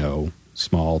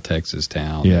 small Texas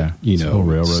town. Yeah,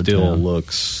 railroad still town.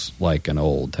 looks like an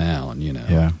old town.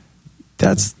 Yeah.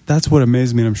 That's what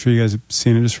amazed me, and I'm sure you guys have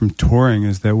seen it just from touring,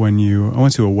 is that I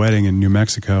went to a wedding in New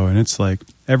Mexico, and it's like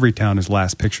every town is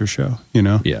Last Picture Show,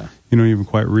 Yeah. You don't even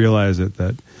quite realize it,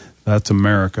 that's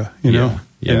America, Yeah.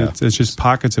 And it's just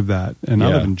pockets of that. And I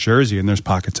live in Jersey, and there's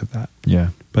pockets of that. Yeah.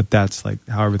 But that's like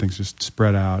how everything's just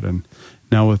spread out. And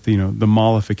now with, the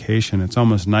mallification, it's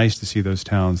almost nice to see those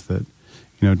towns that,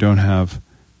 don't have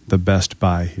the Best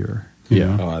Buy here. you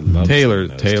know? Oh, I love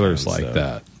Taylor's like though.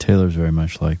 that. Taylor's very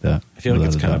much like that. I feel like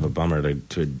it's kind doubt. of a bummer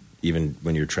to even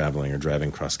when you're traveling or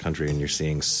driving cross country and you're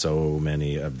seeing so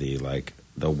many of the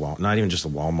not even just the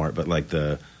Walmart, but like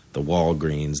the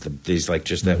Walgreens, these like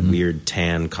just that weird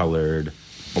tan colored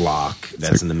block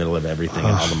that's in the middle of everything,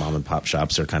 and all the mom and pop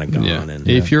shops are kind of gone. Yeah. And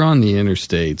if you're on the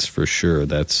interstates, for sure,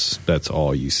 that's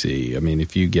all you see. I mean,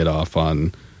 if you get off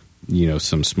on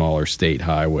some smaller state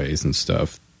highways and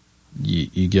stuff,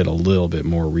 you get a little bit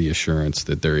more reassurance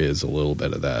that there is a little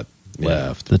bit of that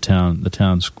left. The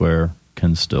town square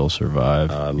can still survive,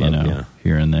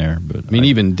 here and there. But I mean,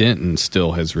 even Denton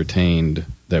still has retained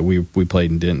that. We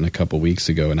played in Denton a couple weeks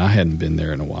ago, and I hadn't been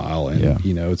there in a while. And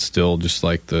it's still just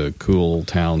like the cool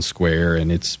town square,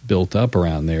 and it's built up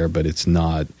around there, but it's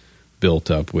not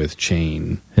built up with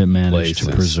chain. It managed to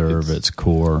places. preserve its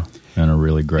core in a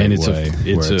really great and way,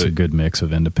 where it's a good mix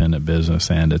of independent business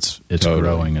and it's totally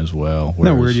growing as well. Isn't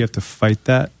that weird? You have to fight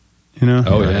that,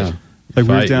 Oh yeah, like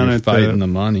we were down at fighting the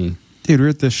money. Dude, we were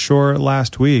at the shore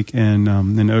last week in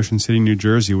Ocean City, New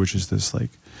Jersey, which is this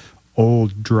like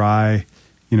old, dry,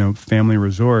 family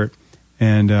resort.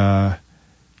 And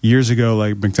years ago,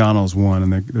 like McDonald's won,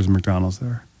 and there's a McDonald's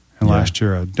there. And last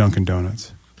year, a Dunkin'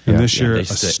 Donuts. And this year, a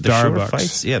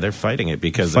Starbucks. They're fighting it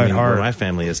because Fight hard. where my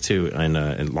family is too,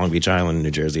 in Long Beach Island, New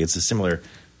Jersey, it's a similar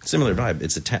vibe.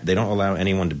 It's they don't allow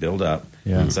anyone to build up.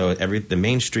 Yeah. So the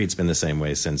main street's been the same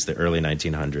way since the early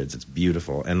 1900s. It's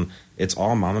beautiful, and it's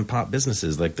all mom and pop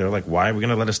businesses. Like they're like, why are we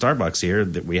going to let a Starbucks here?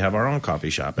 That we have our own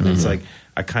coffee shop, and it's like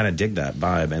I kind of dig that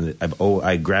vibe, and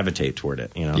I gravitate toward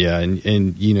it. Yeah,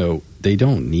 and they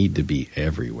don't need to be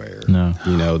everywhere.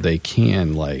 No, they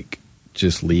can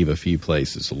just leave a few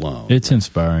places alone. It's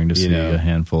inspiring to see a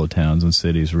handful of towns and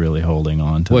cities really holding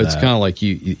on to that. Well, it's kind of like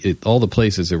all the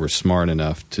places that were smart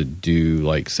enough to do,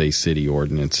 say, city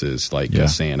ordinances,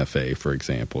 Santa Fe, for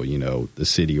example. The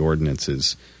city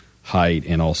ordinances height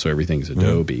and also everything's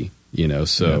Adobe.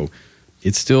 So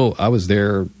it's still. I was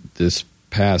there this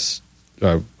past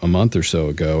a month or so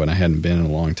ago, and I hadn't been in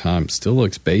a long time. Still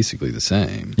looks basically the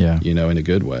same. Yeah, in a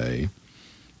good way.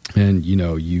 And,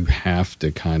 you have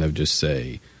to kind of just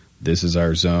say, this is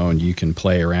our zone. You can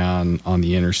play around on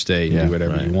the interstate and do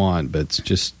whatever you want, but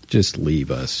just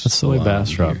leave us. That's the way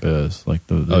Bastrop is. Like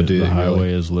the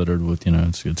highway is littered with,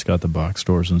 it's got the box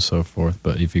stores and so forth.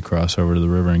 But if you cross over to the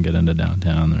river and get into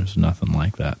downtown, there's nothing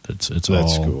like that. That's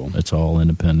all cool. It's all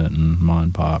independent and mom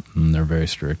and pop, and they're very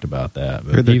strict about that.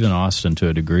 But even Austin, to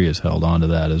a degree, has held on to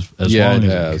that as long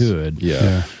as it could.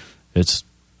 Yeah.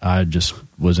 I just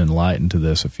was enlightened to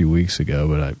this a few weeks ago,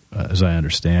 but as I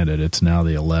understand it, it's now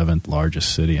the 11th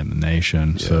largest city in the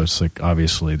nation. Yeah. So it's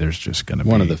obviously there's just going to be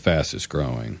one of the fastest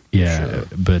growing. Yeah, sure.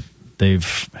 But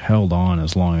they've held on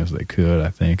as long as they could, I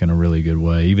think, in a really good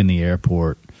way. Even the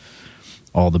airport,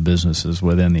 all the businesses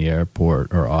within the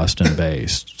airport are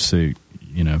Austin-based. So,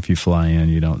 if you fly in,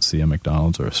 you don't see a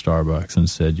McDonald's or a Starbucks.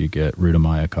 Instead, you get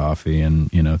Rutamaya coffee and,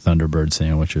 Thunderbird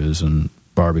sandwiches and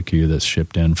barbecue that's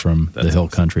shipped in from the hill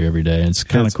country every day. It's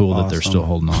kind of cool that they're still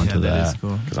holding on to that.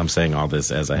 Because I'm saying all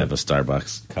this as I have a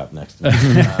Starbucks cup next to me.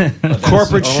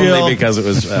 Corporate chill. Only because it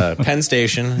was Penn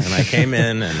Station, and I came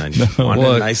in and I just wanted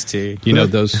a nice tea.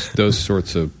 Those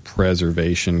sorts of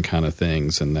preservation kind of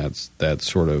things, and that's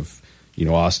sort of,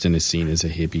 Austin is seen as a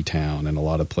hippie town, and a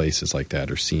lot of places like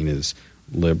that are seen as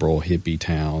liberal hippie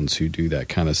towns who do that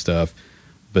kind of stuff.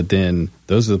 But then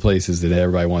those are the places that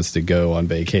everybody wants to go on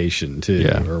vacation too,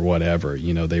 or whatever.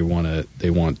 They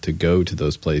want to go to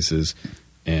those places,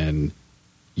 and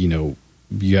you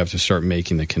have to start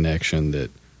making the connection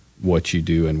that what you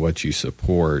do and what you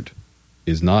support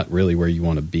is not really where you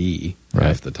want to be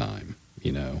half the time.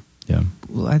 Yeah.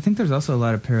 Well, I think there's also a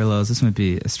lot of parallels. This might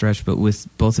be a stretch, but with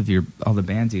both of all the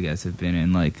bands you guys have been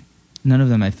in, none of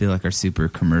them I feel like are super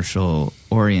commercial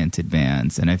oriented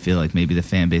bands, and I feel like maybe the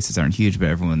fan bases aren't huge, but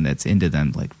everyone that's into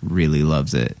them really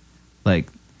loves it. I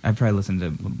probably listened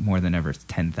to more than ever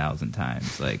 10,000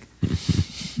 times.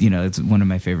 It's one of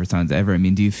my favorite songs ever. I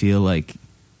mean, do you feel like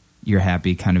you're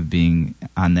happy kind of being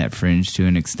on that fringe to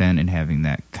an extent and having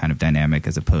that kind of dynamic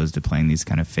as opposed to playing these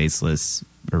kind of faceless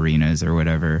arenas or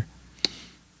whatever?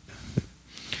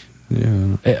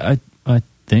 Yeah, I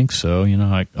think so.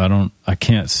 I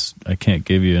can't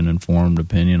give you an informed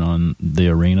opinion on the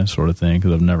arena sort of thing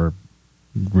because I've never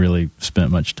really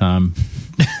spent much time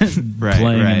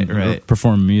playing and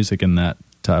performing music in that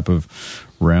type of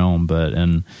realm. But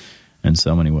in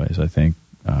so many ways, I think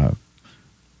I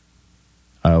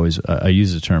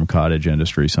use the term cottage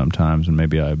industry sometimes, and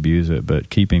maybe I abuse it. But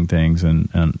keeping things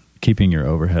and keeping your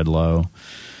overhead low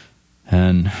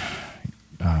and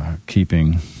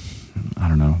keeping, I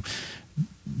don't know,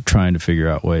 trying to figure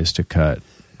out ways to cut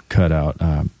out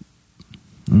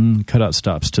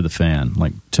stops to the fan,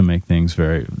 to make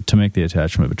the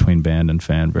attachment between band and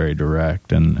fan very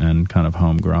direct and kind of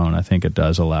homegrown. I think it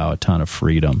does allow a ton of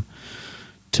freedom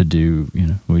to do.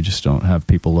 We just don't have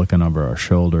people looking over our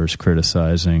shoulders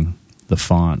criticizing the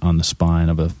font on the spine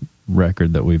of a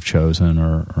record that we've chosen,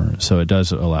 or so it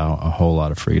does allow a whole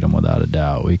lot of freedom without a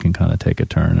doubt. We can kind of take a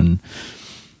turn and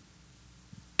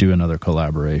do another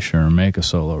collaboration or make a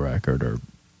solo record or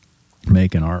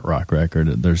make an art rock record.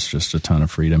 There's just a ton of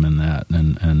freedom in that.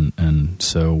 And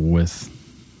so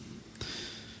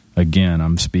again,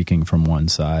 I'm speaking from one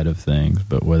side of things,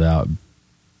 but without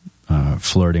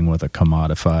flirting with a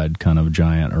commodified kind of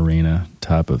giant arena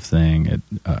type of thing,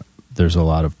 there's a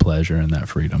lot of pleasure in that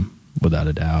freedom, without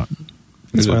a doubt.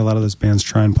 That's why a lot of those bands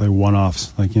try and play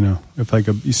one-offs.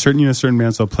 If certain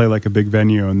bands will play a big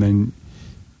venue, and then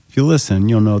if you listen,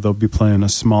 you'll know they'll be playing a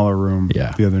smaller room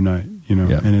the other night,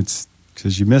 and it's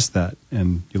because you missed that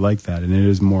and you like that, and it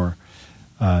is more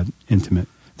intimate.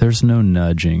 there's no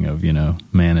nudging of,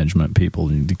 management people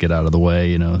to get out of the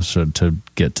way, so to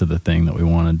get to the thing that we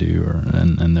want to do,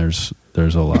 and there's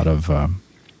a lot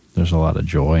of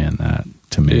joy in that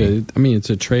to me. Yeah, I mean, it's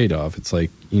a trade-off. It's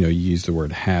like, you use the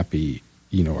word happy,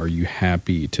 are you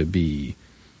happy to be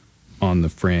on the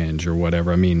fringe or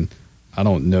whatever? I mean, I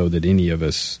don't know that any of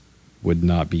us would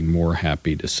not be more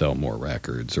happy to sell more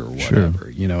records or whatever. Sure.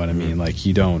 You know what I mean? Like,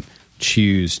 you don't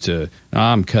choose to,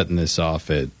 I'm cutting this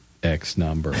off at X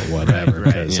number or whatever,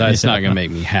 because it's not going to make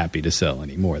me happy to sell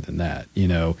any more than that.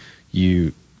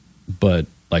 But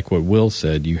like what Will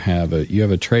said, you have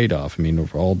a trade-off. I mean,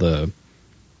 over all the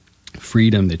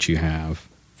freedom that you have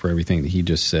for everything that he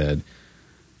just said,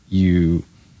 you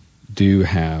do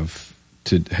have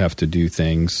to do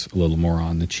things a little more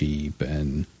on the cheap,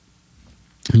 and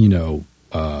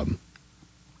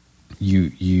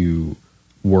you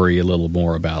worry a little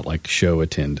more about like show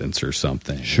attendance or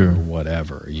something, sure, or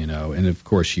whatever, and of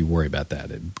course you worry about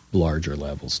that at larger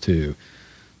levels too.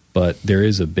 But there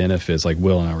is a benefit. It's like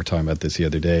Will and I were talking about this the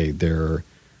other day. There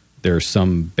are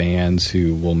some bands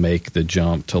who will make the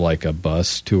jump to like a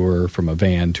bus tour, from a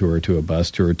van tour to a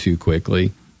bus tour too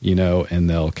quickly, and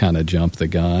they'll kind of jump the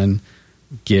gun,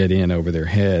 get in over their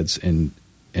heads, and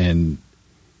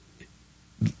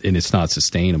it's not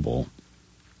sustainable.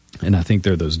 And I think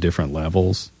there are those different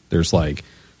levels. There's like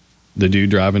the dude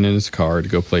driving in his car to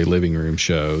go play living room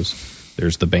shows.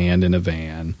 There's the band in a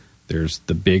van. There's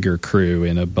the bigger crew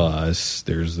in a bus.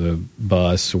 There's the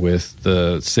bus with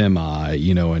the semi,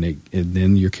 and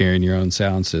then you're carrying your own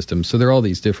sound system. So there are all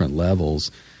these different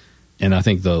levels. And I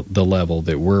think the level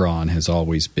that we're on has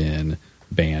always been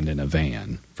band in a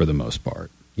van for the most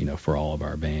part, for all of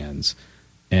our bands.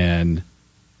 And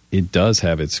it does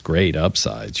have its great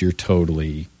upsides. You're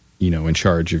totally, in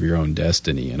charge of your own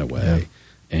destiny in a way,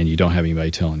 and you don't have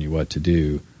anybody telling you what to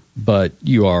do, but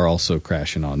you are also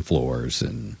crashing on floors,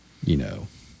 and,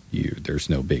 there's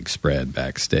no big spread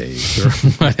backstage or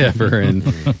whatever.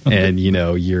 And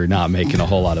you're not making a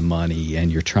whole lot of money,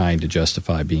 and you're trying to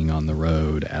justify being on the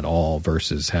road at all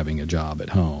versus having a job at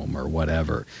home or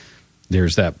whatever. There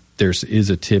is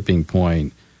a tipping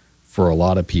point for a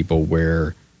lot of people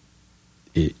where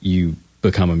you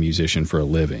become a musician for a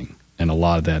living. And a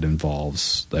lot of that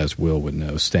involves, as Will would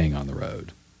know, staying on the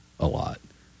road a lot.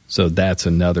 So that's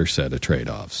another set of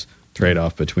trade-offs.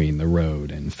 Trade-off between the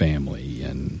road and family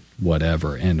and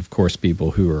whatever. And, of course,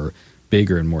 people who are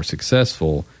bigger and more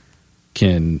successful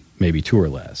can maybe tour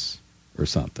less or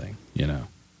something,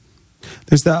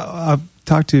 There's that. I've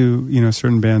talked to,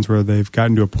 certain bands where they've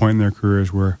gotten to a point in their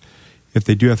careers where if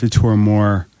they do have to tour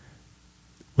more,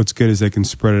 what's good is they can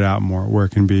spread it out more, where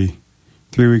it can be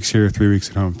 3 weeks here, 3 weeks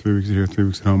at home, 3 weeks here, 3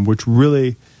 weeks at home, which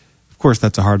really, of course,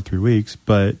 that's a hard 3 weeks,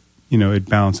 but, it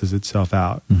balances itself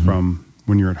out from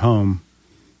when you're at home,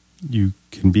 you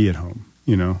can be at home,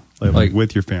 like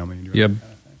with your family. And yeah.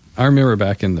 I remember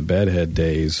back in the Bedhead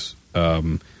days,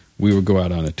 we would go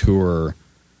out on a tour,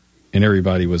 and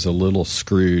everybody was a little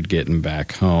screwed getting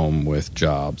back home with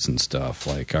jobs and stuff.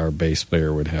 Like our bass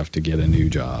player would have to get a new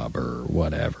job or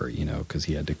whatever, because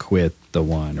he had to quit the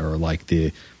one, or like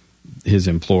his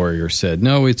employer said,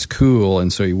 no, it's cool.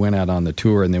 And so he went out on the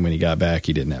tour, and then when he got back,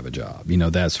 he didn't have a job,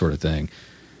 that sort of thing.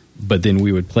 But then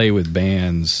we would play with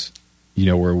bands,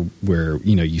 where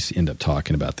you end up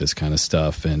talking about this kind of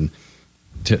stuff and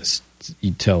just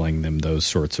telling them those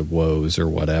sorts of woes or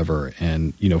whatever.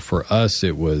 And, for us,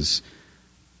 it was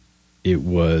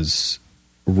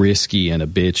risky and a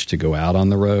bitch to go out on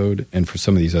the road. And for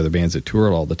some of these other bands that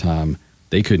toured all the time,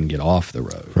 they couldn't get off the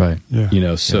road. Right.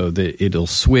 Yeah. So that it'll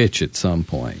switch at some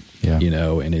point,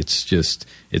 and it's just,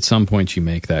 at some point you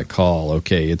make that call,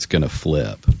 okay, it's going to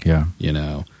flip. Yeah.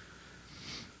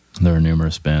 There are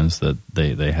numerous bands that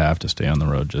they have to stay on the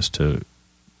road just to...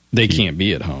 They can't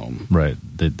be at home. Right.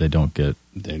 They don't get...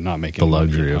 They're not making the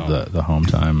luxury of the home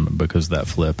time because that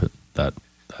flip that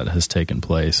has taken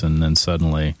place, and then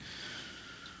suddenly,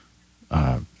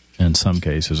 in some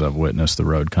cases, I've witnessed the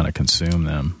road kind of consume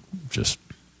them, just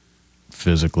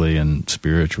physically and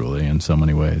spiritually in so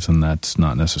many ways, and that's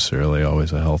not necessarily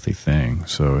always a healthy thing.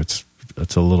 So it's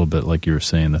a little bit like you were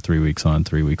saying, the 3 weeks on,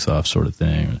 3 weeks off sort of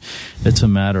thing. It's a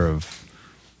matter of,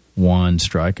 one,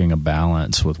 striking a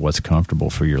balance with what's comfortable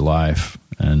for your life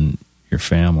and your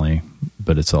family,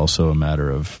 but it's also a matter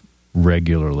of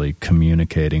regularly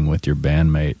communicating with your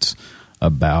bandmates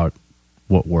about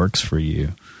what works for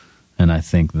you. And I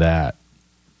think that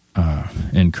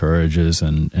encourages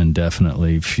and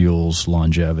definitely fuels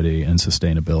longevity and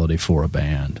sustainability for a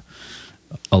band.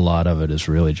 a lot of it is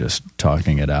really just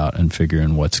talking it out and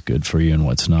figuring what's good for you and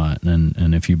what's not.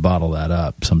 And if you bottle that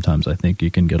up, sometimes I think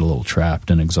you can get a little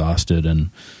trapped and exhausted, and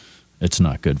it's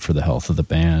not good for the health of the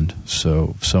band.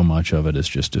 So much of it is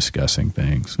just discussing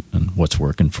things and what's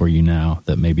working for you now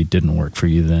that maybe didn't work for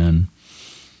you then,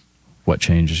 what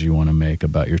changes you want to make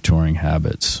about your touring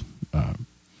habits,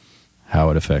 how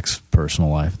it affects personal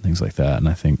life, and things like that. And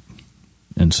I think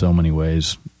in so many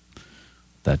ways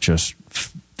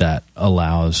that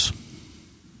allows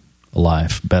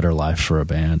better life for a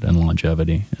band and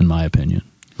longevity, in my opinion.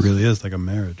 It really is like a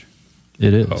marriage.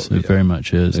 It is. It very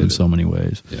much is in so many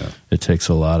ways. Yeah. It takes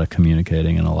a lot of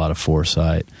communicating and a lot of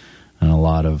foresight and a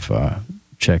lot of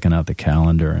checking out the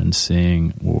calendar and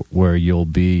seeing where you'll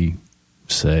be,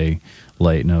 say,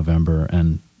 late November,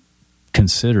 and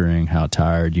considering how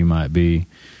tired you might be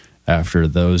after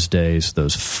those days,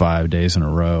 those 5 days in a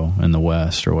row in the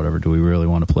West or whatever. Do we really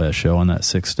want to play a show on that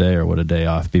sixth day, or would a day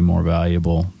off be more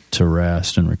valuable to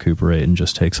rest and recuperate and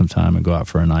just take some time and go out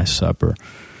for a nice supper?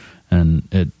 And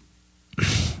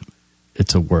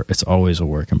it's always a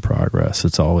work in progress.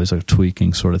 It's always a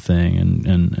tweaking sort of thing,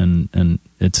 and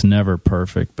it's never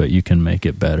perfect, but you can make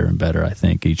it better and better, I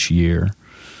think, each year.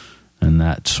 And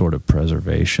that sort of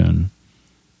preservation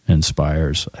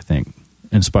inspires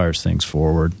things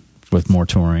forward with more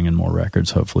touring and more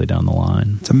records, hopefully, down the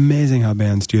line. It's amazing how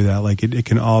bands do that. Like, it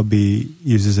can all be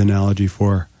used as an analogy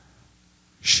for,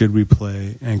 should we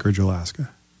play Anchorage, Alaska?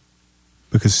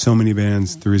 Because so many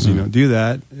bands, the reason you don't do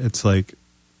that, it's like,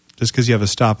 just because you have a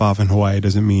stop off in Hawaii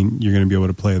doesn't mean you're going to be able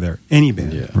to play there. Any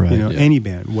band, any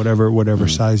band, whatever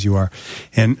size you are.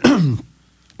 And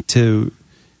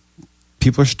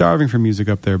people are starving for music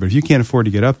up there, but if you can't afford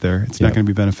to get up there, it's not going to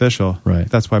be beneficial. Right.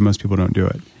 That's why most people don't do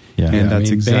it. Yeah. And that's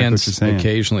exactly bands what you're saying.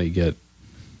 Occasionally get,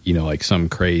 like some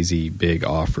crazy big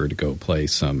offer to go play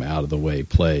some out of the way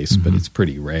place, but it's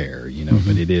pretty rare,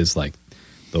 but it is like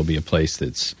there'll be a place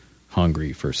that's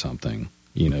hungry for something,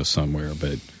 somewhere.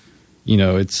 But,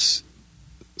 it's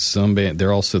some band, there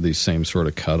are also these same sort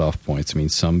of cutoff points. I mean,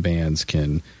 some bands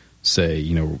can say,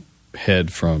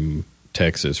 head from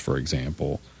Texas, for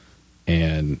example,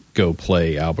 and go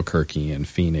play Albuquerque and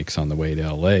Phoenix on the way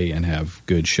to LA and have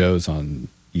good shows on,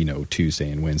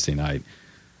 Tuesday and Wednesday night.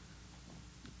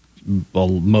 Well,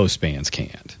 most bands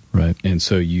can't. Right. And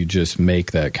so you just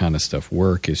make that kind of stuff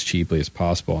work as cheaply as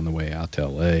possible on the way out to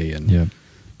LA. And,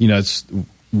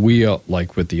 we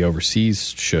like with the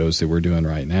overseas shows that we're doing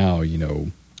right now,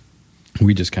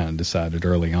 we just kind of decided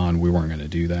early on we weren't going to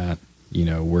do that.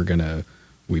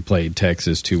 We played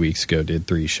Texas 2 weeks ago, did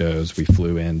 3 shows. We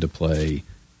flew in to play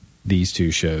these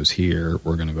 2 shows here.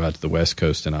 We're going to go out to the West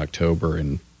Coast in October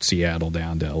and Seattle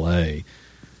down to LA.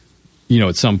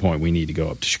 At some point we need to go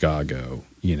up to Chicago,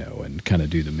 and kind of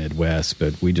do the Midwest.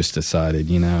 But we just decided,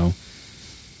 and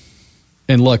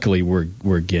luckily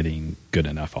we're getting good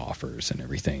enough offers and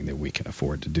everything that we can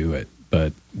afford to do it.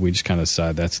 But we just kind of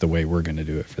decided that's the way we're going to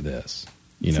do it for this,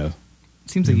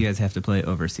 Seems like you guys have to play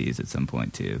overseas at some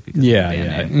point too. Because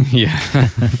yeah.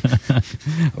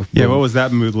 What was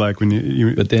that mood like when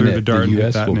you but then threw the dart? The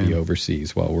U.S. that will name? be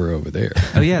overseas while we're over there.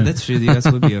 Oh yeah, that's true. The U.S.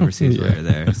 would be overseas while you're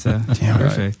there. So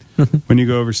perfect. When you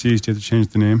go overseas, do you have to change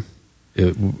the name?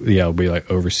 It'll be like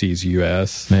overseas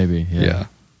U.S. Maybe. Yeah.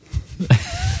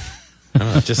 I don't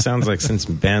know, it just sounds like, since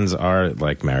bands are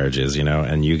like marriages,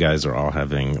 and you guys are all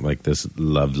having like this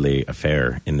lovely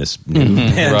affair in this new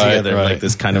band together, like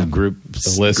this kind of group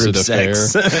affair.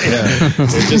 Sex.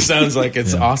 It just sounds like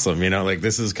it's awesome, like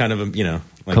this is kind of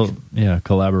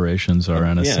collaborations are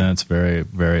in a sense very,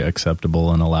 very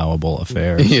acceptable and allowable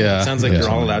affairs. Yeah, it sounds like you're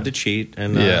all allowed to cheat,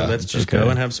 and let's just go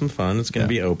and have some fun. It's going to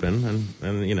be open,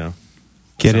 and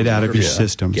Get it out of your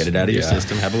system. Get it out of your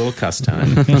system. Have a little cuss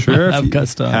time. Sure. Have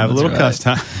cuss time. Have a little cuss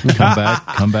time.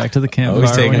 Come back to the campfire.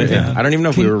 Always taking it. I don't even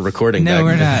know if we were recording. No,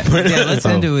 we're not. Yeah, let's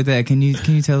end it with that. Can you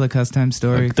tell the cuss time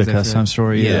story? The cuss time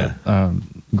story? Yeah.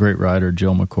 Great writer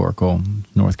Jill McCorkle,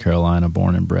 North Carolina,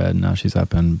 born and bred. Now she's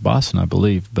up in Boston, I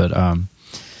believe. But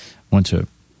went to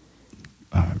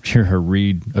hear her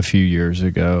read a few years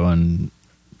ago, and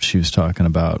she was talking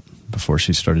about, before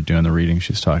she started doing the reading,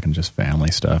 she was talking just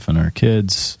family stuff and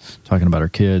talking about her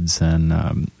kids,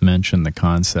 and mentioned the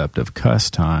concept of cuss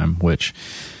time, which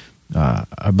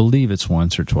I believe it's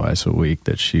once or twice a week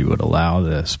that she would allow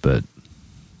this, but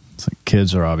it's like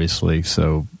kids are obviously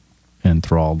so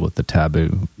enthralled with the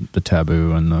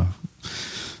taboo and the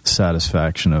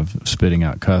satisfaction of spitting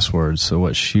out cuss words. So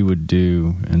what she would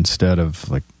do, instead of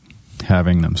like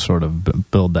having them sort of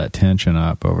build that tension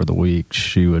up over the week,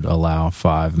 she would allow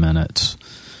 5 minutes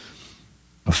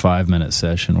a 5-minute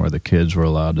session where the kids were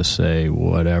allowed to say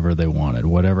whatever they wanted,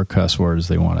 whatever cuss words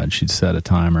they wanted. She'd set a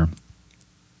timer.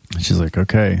 She's like,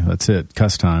 okay, that's it,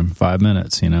 cuss time, 5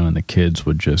 minutes, and the kids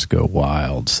would just go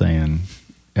wild saying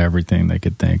everything they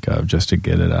could think of just to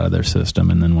get it out of their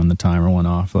system. And then when the timer went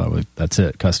off, that's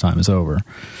it, cuss time is over.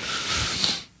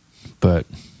 But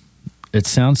it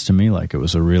sounds to me like it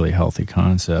was a really healthy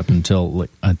concept until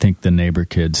I think the neighbor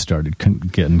kids started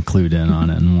getting clued in on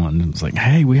it, and one was like,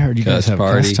 "Hey, we heard you guys have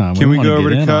cuss time. Can we go over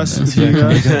to cuss?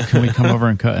 Yeah, can we come over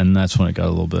and cut?" And that's when it got a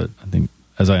little bit. I think,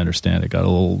 as I understand, it got a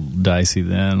little dicey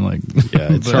then.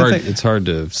 It's hard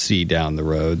to see down the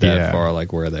road that far,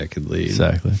 like where that could lead.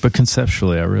 Exactly. But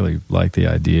conceptually, I really like the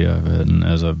idea of it, and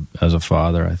as a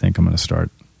father, I think I'm going to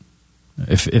start.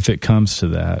 If it comes to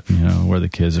that, where the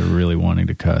kids are really wanting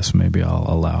to cuss, maybe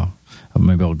I'll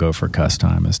go for cuss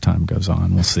time as time goes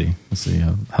on. We'll see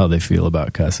how they feel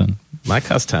about cussing. My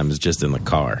cuss time is just in the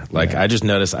car. I just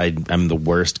notice I'm the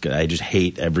worst. I just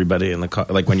hate everybody in the car.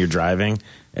 Like when you're driving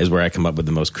is where I come up with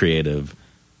the most creative.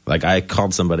 Like I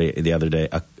called somebody the other day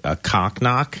a cock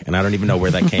knock, and I don't even know where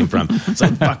that came from. It's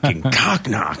like fucking cock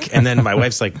knock, and then my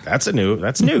wife's like, that's new, and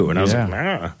I was like,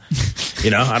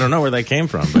 I don't know where that came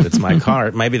from, but it's my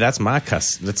car. Maybe that's my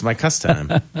cuss. That's my cuss time.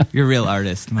 You're a real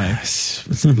artist, Mike.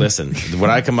 Listen,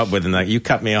 what I come up with, and you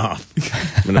cut me off.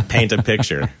 I'm going to paint a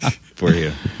picture for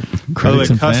you. By the way,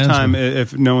 cuss time.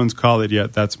 If no one's called it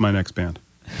yet, that's my next band.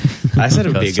 I said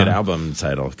it would be a good album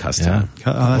title, Cuss Time.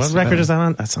 What record is that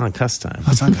on? That's on Cuss Time.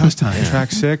 That's on Cuss Time. Track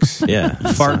 6. Yeah.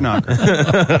 Fart Knocker.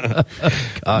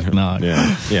 Cock Knock.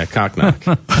 Yeah, Cock Knock.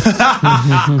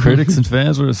 Critics and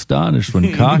fans were astonished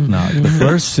when Cock Knock, the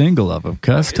first single of them,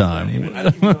 Cuss Time.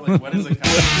 What is a cock?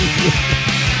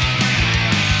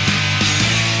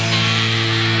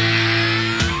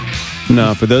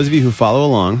 Now, for those of you who follow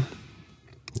along,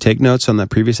 take notes on that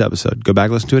previous episode. Go back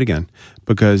and listen to it again.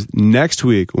 Because next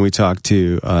week, when we talk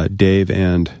to Dave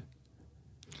and...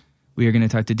 We are going to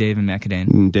talk to Dave and Matt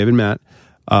Kadane. Dave and Matt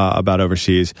about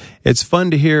Overseas. It's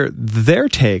fun to hear their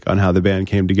take on how the band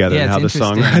came together and how the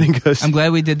songwriting goes. I'm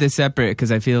glad we did this separate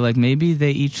because I feel like maybe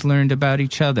they each learned about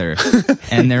each other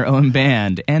and their own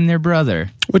band and their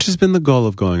brother. Which has been the goal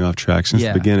of Going Off Track since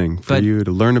the beginning. For you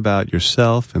to learn about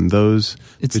yourself and those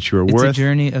that you are worth. It's a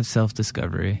journey of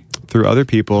self-discovery. Through other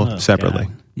people separately.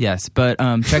 God. Yes, but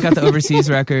check out the Overseas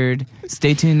record.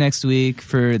 Stay tuned next week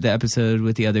for the episode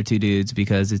with the other two dudes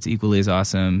because it's equally as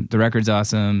awesome. The record's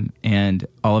awesome, and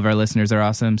all of our listeners are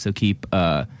awesome, so keep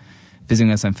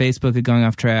visiting us on Facebook at Going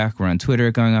Off Track. We're on Twitter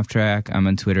at Going Off Track. I'm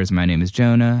on Twitter as My Name is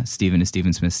Jonah. Steven is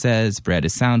Steven Smith Says. Brad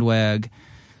is Soundwag.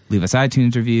 Leave us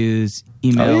iTunes reviews.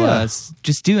 Email us.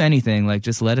 Just do anything.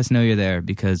 Just let us know you're there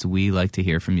because we like to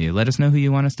hear from you. Let us know who you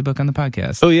want us to book on the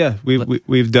podcast. Oh, yeah.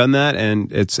 We've done that,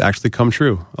 and it's actually come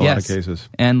true a lot of cases.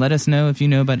 And let us know if you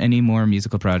know about any more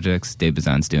musical projects Dave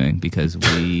Bazan's doing because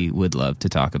we would love to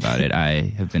talk about it.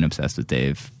 I have been obsessed with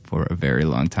Dave for a very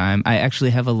long time. I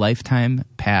actually have a lifetime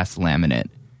pass laminate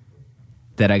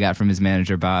that I got from his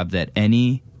manager, Bob, that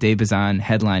any Dave Bazan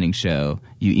headlining show,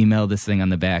 you email this thing on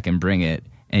the back and bring it,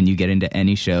 and you get into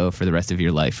any show for the rest of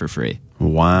your life for free.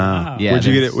 Wow. Yeah, would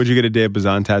you get a Dave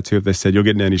Bazan tattoo if they said you'll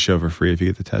get into any show for free if you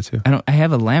get the tattoo? I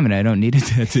have a laminate. I don't need a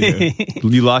tattoo.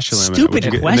 You lost your laminate. Stupid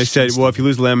question. And they said, well, if you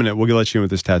lose the laminate, we'll let you in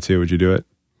with this tattoo. Would you do it?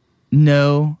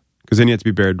 No. Because then you have to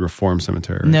be buried in Reform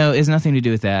Cemetery. Right? No, it's nothing to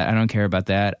do with that. I don't care about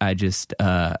that. I just,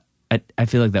 I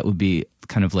feel like that would be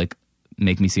kind of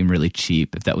make me seem really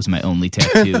cheap if that was my only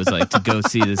tattoo. It's to go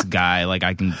see this guy.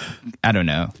 I don't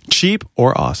know. Cheap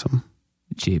or awesome?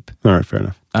 Cheap. All right, fair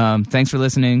enough. Thanks for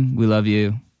listening. We love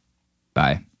you.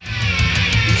 Bye.